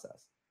the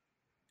process.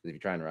 Because if you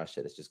try and rush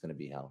it, it's just going to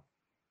be hell.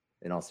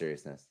 In all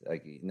seriousness,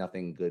 like,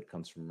 nothing good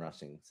comes from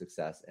rushing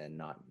success and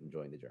not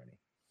enjoying the journey.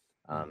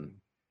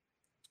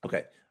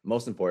 Okay.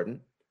 Most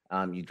important,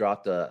 you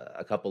dropped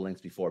a couple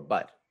links before,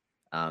 but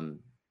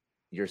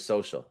your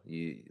social,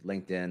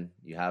 LinkedIn,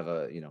 you have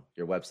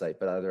your website,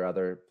 but are there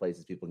other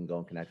places people can go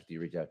and connect with you,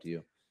 reach out to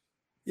you?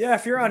 Yeah,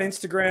 if you're on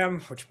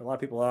Instagram, which a lot of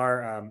people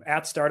are,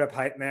 at Startup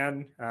Hype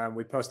Man,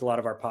 we post a lot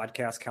of our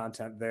podcast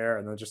content there,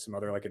 and then just some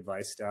other like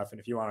advice stuff. And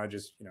if you want to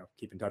just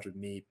keep in touch with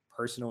me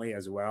personally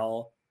as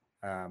well,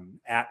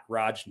 at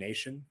Raj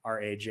Nation,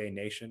 RAJ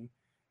Nation.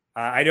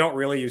 I don't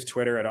really use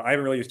Twitter at all. I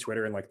haven't really used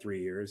Twitter in like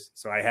 3 years,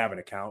 so I have an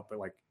account, but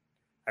like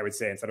I would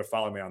say, instead of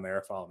following me on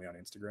there, follow me on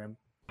Instagram.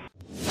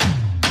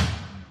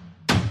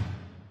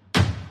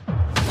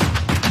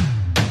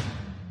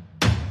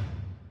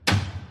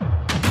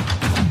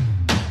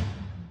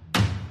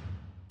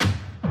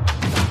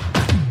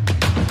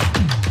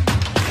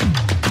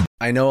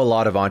 I know a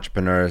lot of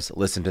entrepreneurs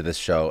listen to this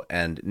show,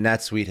 and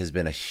NetSuite has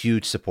been a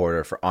huge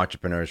supporter for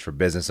entrepreneurs, for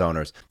business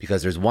owners,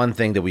 because there's one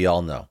thing that we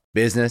all know.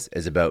 Business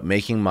is about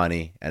making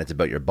money, and it's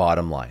about your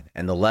bottom line.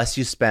 And the less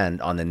you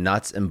spend on the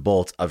nuts and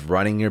bolts of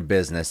running your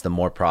business, the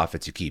more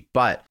profits you keep.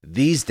 But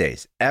these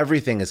days,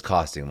 everything is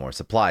costing more.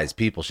 Supplies,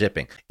 people,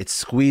 shipping. It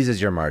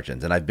squeezes your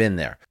margins, and I've been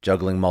there,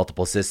 juggling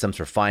multiple systems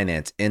for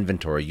finance,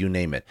 inventory, you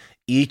name it,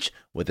 each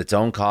with its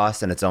own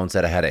costs and its own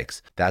set of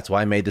headaches. That's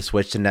why I made the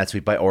switch to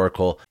NetSuite by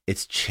Oracle.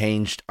 It's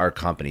changed our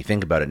company.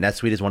 Think about it.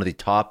 NetSuite is one of the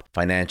top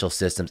financial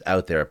systems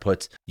out there. It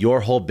puts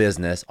your whole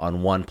business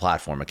on one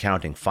platform: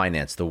 accounting,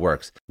 finance, the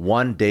works.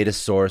 One data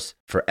source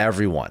for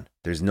everyone.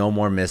 There's no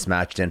more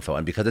mismatched info.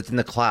 And because it's in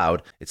the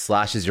cloud, it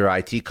slashes your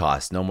IT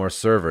costs. No more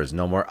servers,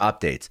 no more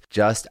updates.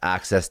 Just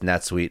access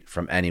NetSuite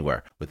from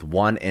anywhere. With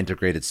one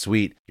integrated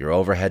suite, your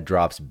overhead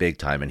drops big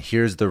time. And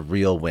here's the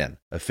real win.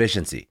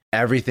 efficiency.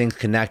 Everything's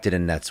connected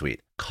in NetSuite.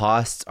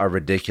 Costs are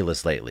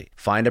ridiculous lately.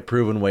 Find a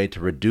proven way to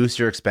reduce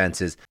your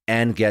expenses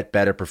and get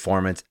better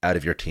performance out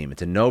of your team.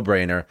 It's a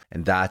no-brainer,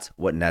 and that's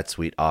what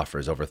NetSuite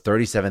offers. Over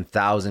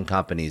 37,000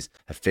 companies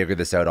have figured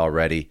this out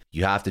already.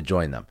 You have to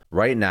join them.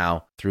 Right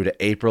now, through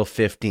to April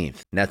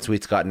 15th,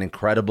 NetSuite's got an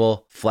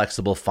incredible,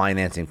 flexible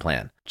financing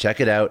plan. Check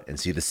it out and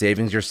see the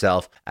savings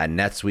yourself at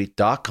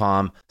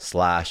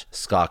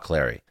netsuite.com/Scott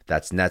Clary.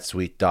 That's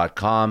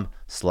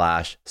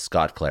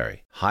netsuite.com/Scott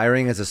Clary.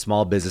 Hiring as a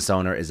small business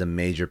owner is a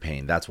major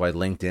pain. That's why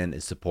LinkedIn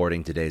is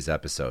supporting today's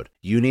episode.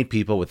 You need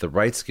people with the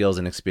right skills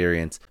and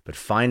experience, but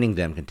finding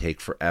them can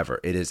take forever.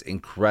 It is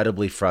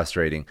incredibly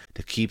frustrating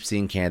to keep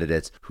seeing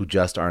candidates who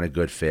just aren't a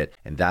good fit,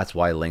 and that's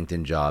why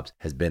LinkedIn Jobs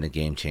has been a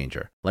game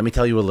changer. Let me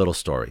tell you a little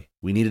story.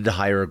 We needed to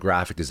hire a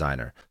graphic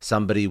designer,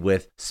 somebody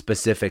with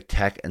specific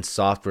tech and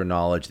software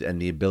knowledge and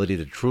the ability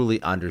to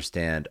truly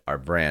understand our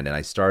brand. And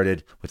I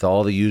started with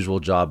all the usual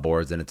job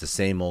boards, and it's the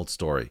same old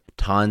story.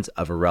 Tons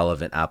of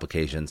irrelevant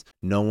applications.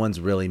 No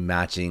one's really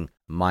matching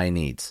my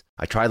needs.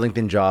 I tried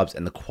LinkedIn Jobs,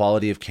 and the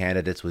quality of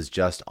candidates was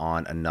just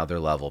on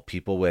another level.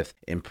 People with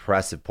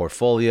impressive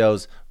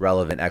portfolios,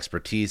 relevant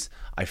expertise.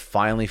 I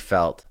finally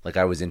felt like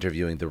I was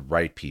interviewing the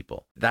right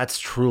people. That's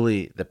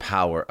truly the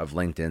power of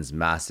LinkedIn's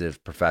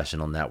massive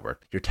professional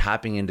network. You're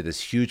tapping into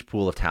this huge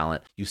pool of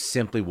talent you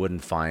simply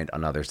wouldn't find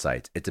on other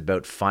sites. It's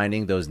about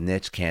finding those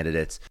niche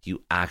candidates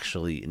you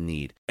actually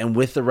need. And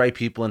with the right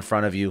people in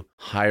front of you,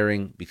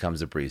 hiring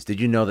becomes a breeze.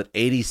 Did you know that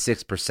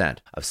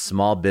 86% of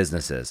small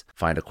businesses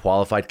find a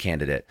qualified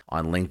candidate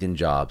on LinkedIn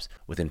Jobs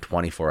within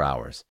 24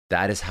 hours?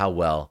 That is how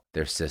well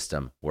their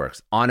system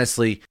works.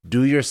 Honestly,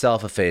 do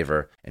yourself a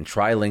favor and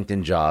try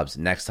LinkedIn Jobs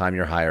next time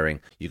you're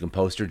hiring. You can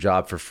post your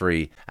job for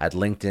free at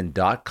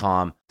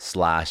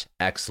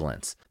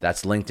linkedin.com/excellence.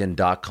 That's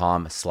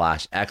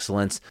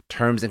linkedin.com/excellence.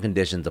 Terms and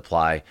conditions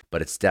apply,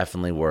 but it's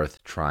definitely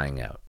worth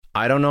trying out.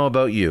 I don't know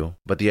about you,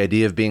 but the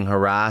idea of being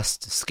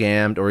harassed,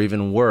 scammed, or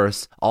even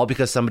worse, all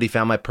because somebody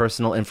found my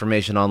personal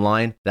information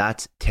online,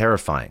 that's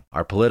terrifying.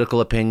 Our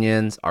political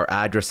opinions, our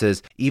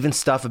addresses, even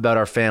stuff about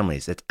our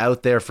families, it's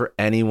out there for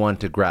anyone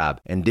to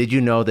grab. And did you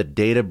know that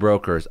data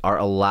brokers are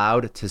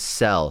allowed to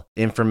sell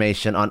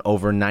information on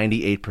over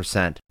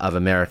 98% of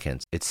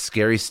Americans? It's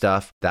scary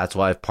stuff. That's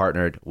why I've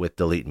partnered with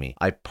Delete Me.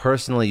 I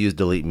personally use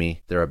Delete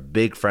Me. They're a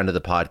big friend of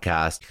the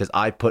podcast because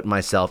I put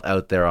myself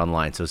out there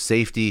online. So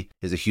safety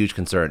is a huge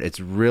concern. It's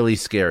really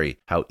scary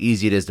how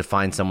easy it is to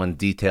find someone's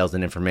details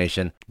and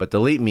information, but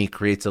Delete Me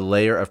creates a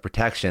layer of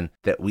protection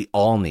that we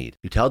all need.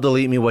 You tell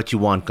Delete Me what you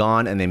want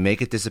gone, and they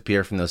make it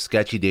disappear from those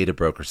sketchy data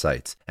broker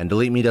sites. And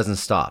Delete Me doesn't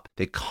stop.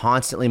 They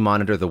constantly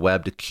monitor the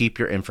web to keep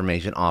your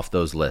information off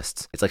those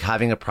lists. It's like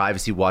having a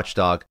privacy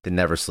watchdog that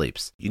never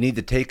sleeps. You need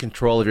to take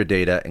control of your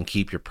data and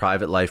keep your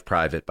private life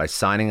private by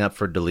signing up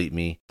for Delete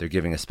Me. They're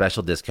giving a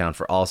special discount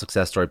for all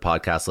Success Story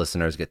podcast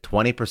listeners. Get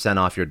 20%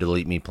 off your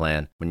Delete Me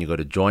plan when you go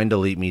to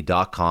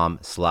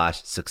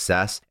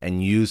joindeleteme.com/success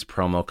and use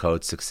promo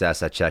code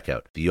success at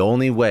checkout. The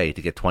only way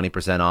to get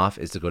 20% off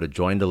is to go to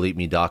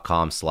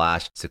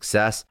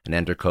joindeleteme.com/success and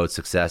enter code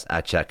success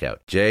at checkout.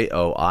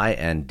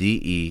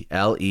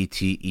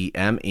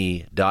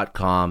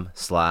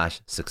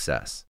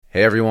 joindeleteme.com/success.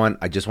 Hey everyone,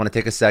 I just want to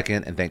take a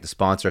second and thank the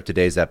sponsor of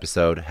today's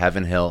episode,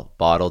 Heaven Hill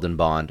Bottled and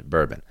Bond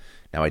Bourbon.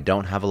 Now, I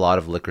don't have a lot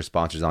of liquor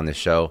sponsors on this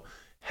show.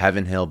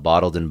 Heaven Hill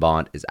Bottled and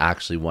Bond is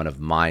actually one of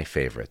my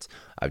favorites.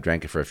 I've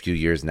drank it for a few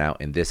years now,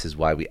 and this is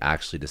why we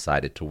actually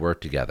decided to work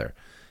together.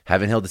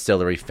 Heaven Hill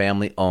Distillery,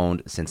 family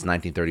owned since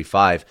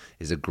 1935,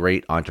 is a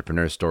great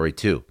entrepreneur story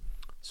too.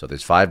 So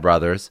there's 5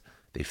 brothers.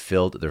 They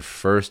filled their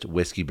first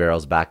whiskey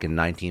barrels back in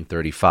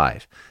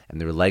 1935,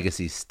 and their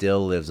legacy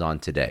still lives on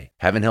today.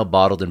 Heaven Hill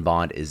Bottled and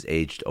Bond is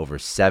aged over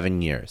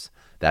 7 years.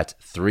 That's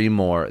 3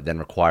 more than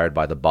required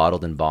by the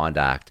Bottled and Bond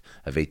Act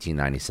of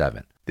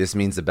 1897. This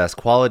means the best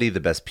quality, the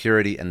best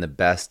purity, and the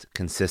best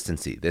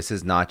consistency. This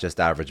is not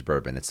just average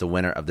bourbon. It's the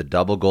winner of the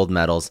double gold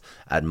medals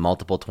at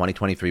multiple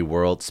 2023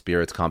 World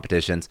Spirits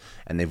competitions,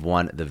 and they've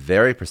won the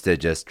very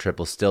prestigious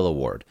Triple Still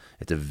Award.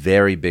 It's a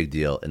very big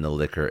deal in the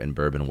liquor and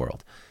bourbon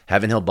world.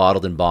 Heaven Hill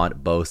Bottled and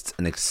Bond boasts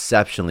an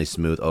exceptionally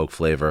smooth oak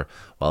flavor,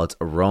 while its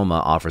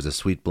aroma offers a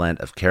sweet blend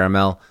of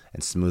caramel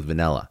and smooth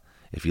vanilla.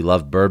 If you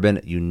love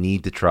bourbon, you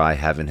need to try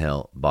Heaven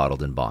Hill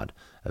Bottled and Bond.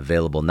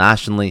 Available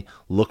nationally,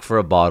 look for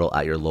a bottle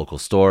at your local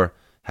store.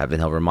 Heaven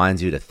Hill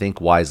reminds you to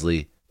think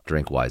wisely,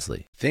 drink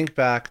wisely. Think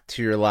back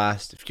to your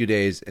last few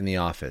days in the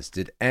office.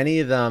 Did any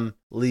of them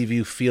leave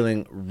you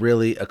feeling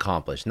really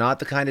accomplished? Not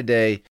the kind of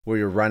day where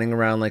you're running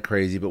around like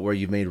crazy, but where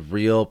you've made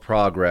real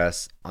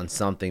progress on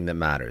something that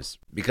matters.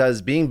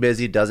 Because being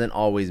busy doesn't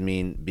always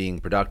mean being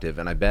productive,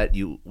 and I bet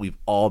we've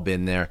all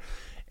been there.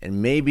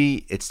 And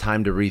maybe it's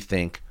time to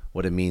rethink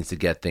what it means to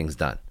get things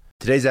done.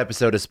 Today's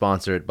episode is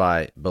sponsored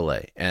by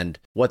Belay, and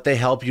what they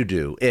help you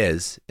do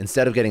is,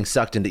 instead of getting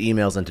sucked into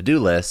emails and to-do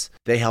lists,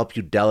 they help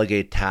you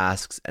delegate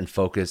tasks and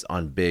focus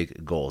on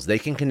big goals. They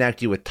can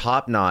connect you with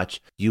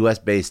top-notch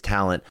US-based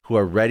talent who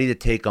are ready to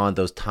take on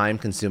those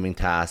time-consuming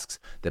tasks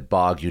that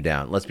bog you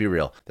down. Let's be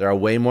real. There are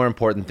way more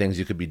important things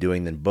you could be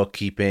doing than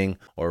bookkeeping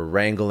or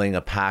wrangling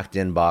a packed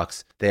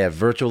inbox. They have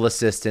virtual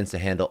assistants to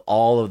handle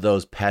all of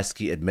those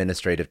pesky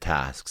administrative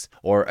tasks,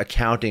 or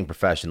accounting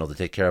professional to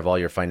take care of all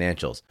your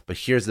financials. But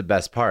here's the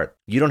best part.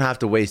 You don't have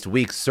to waste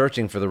weeks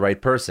searching for the right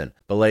person.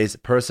 Belay's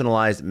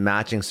personalized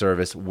matching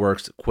service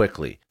works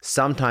quickly,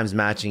 sometimes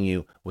matching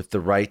you with the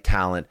right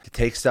talent to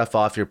take stuff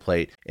off your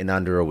plate in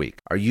under a week.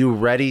 Are you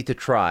ready to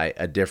try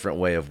a different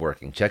way of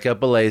working? Check out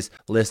Belay's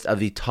list of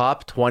the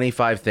top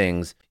 25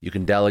 things you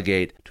can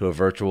delegate to a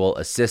virtual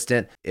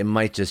assistant. It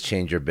might just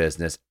change your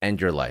business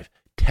and your life.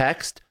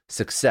 Text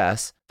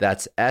SUCCESS,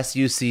 that's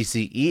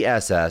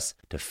SUCCESS,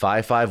 to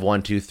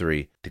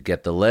 55123 to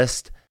get the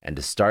list and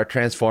to start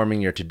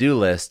transforming your to-do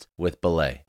list with Belay.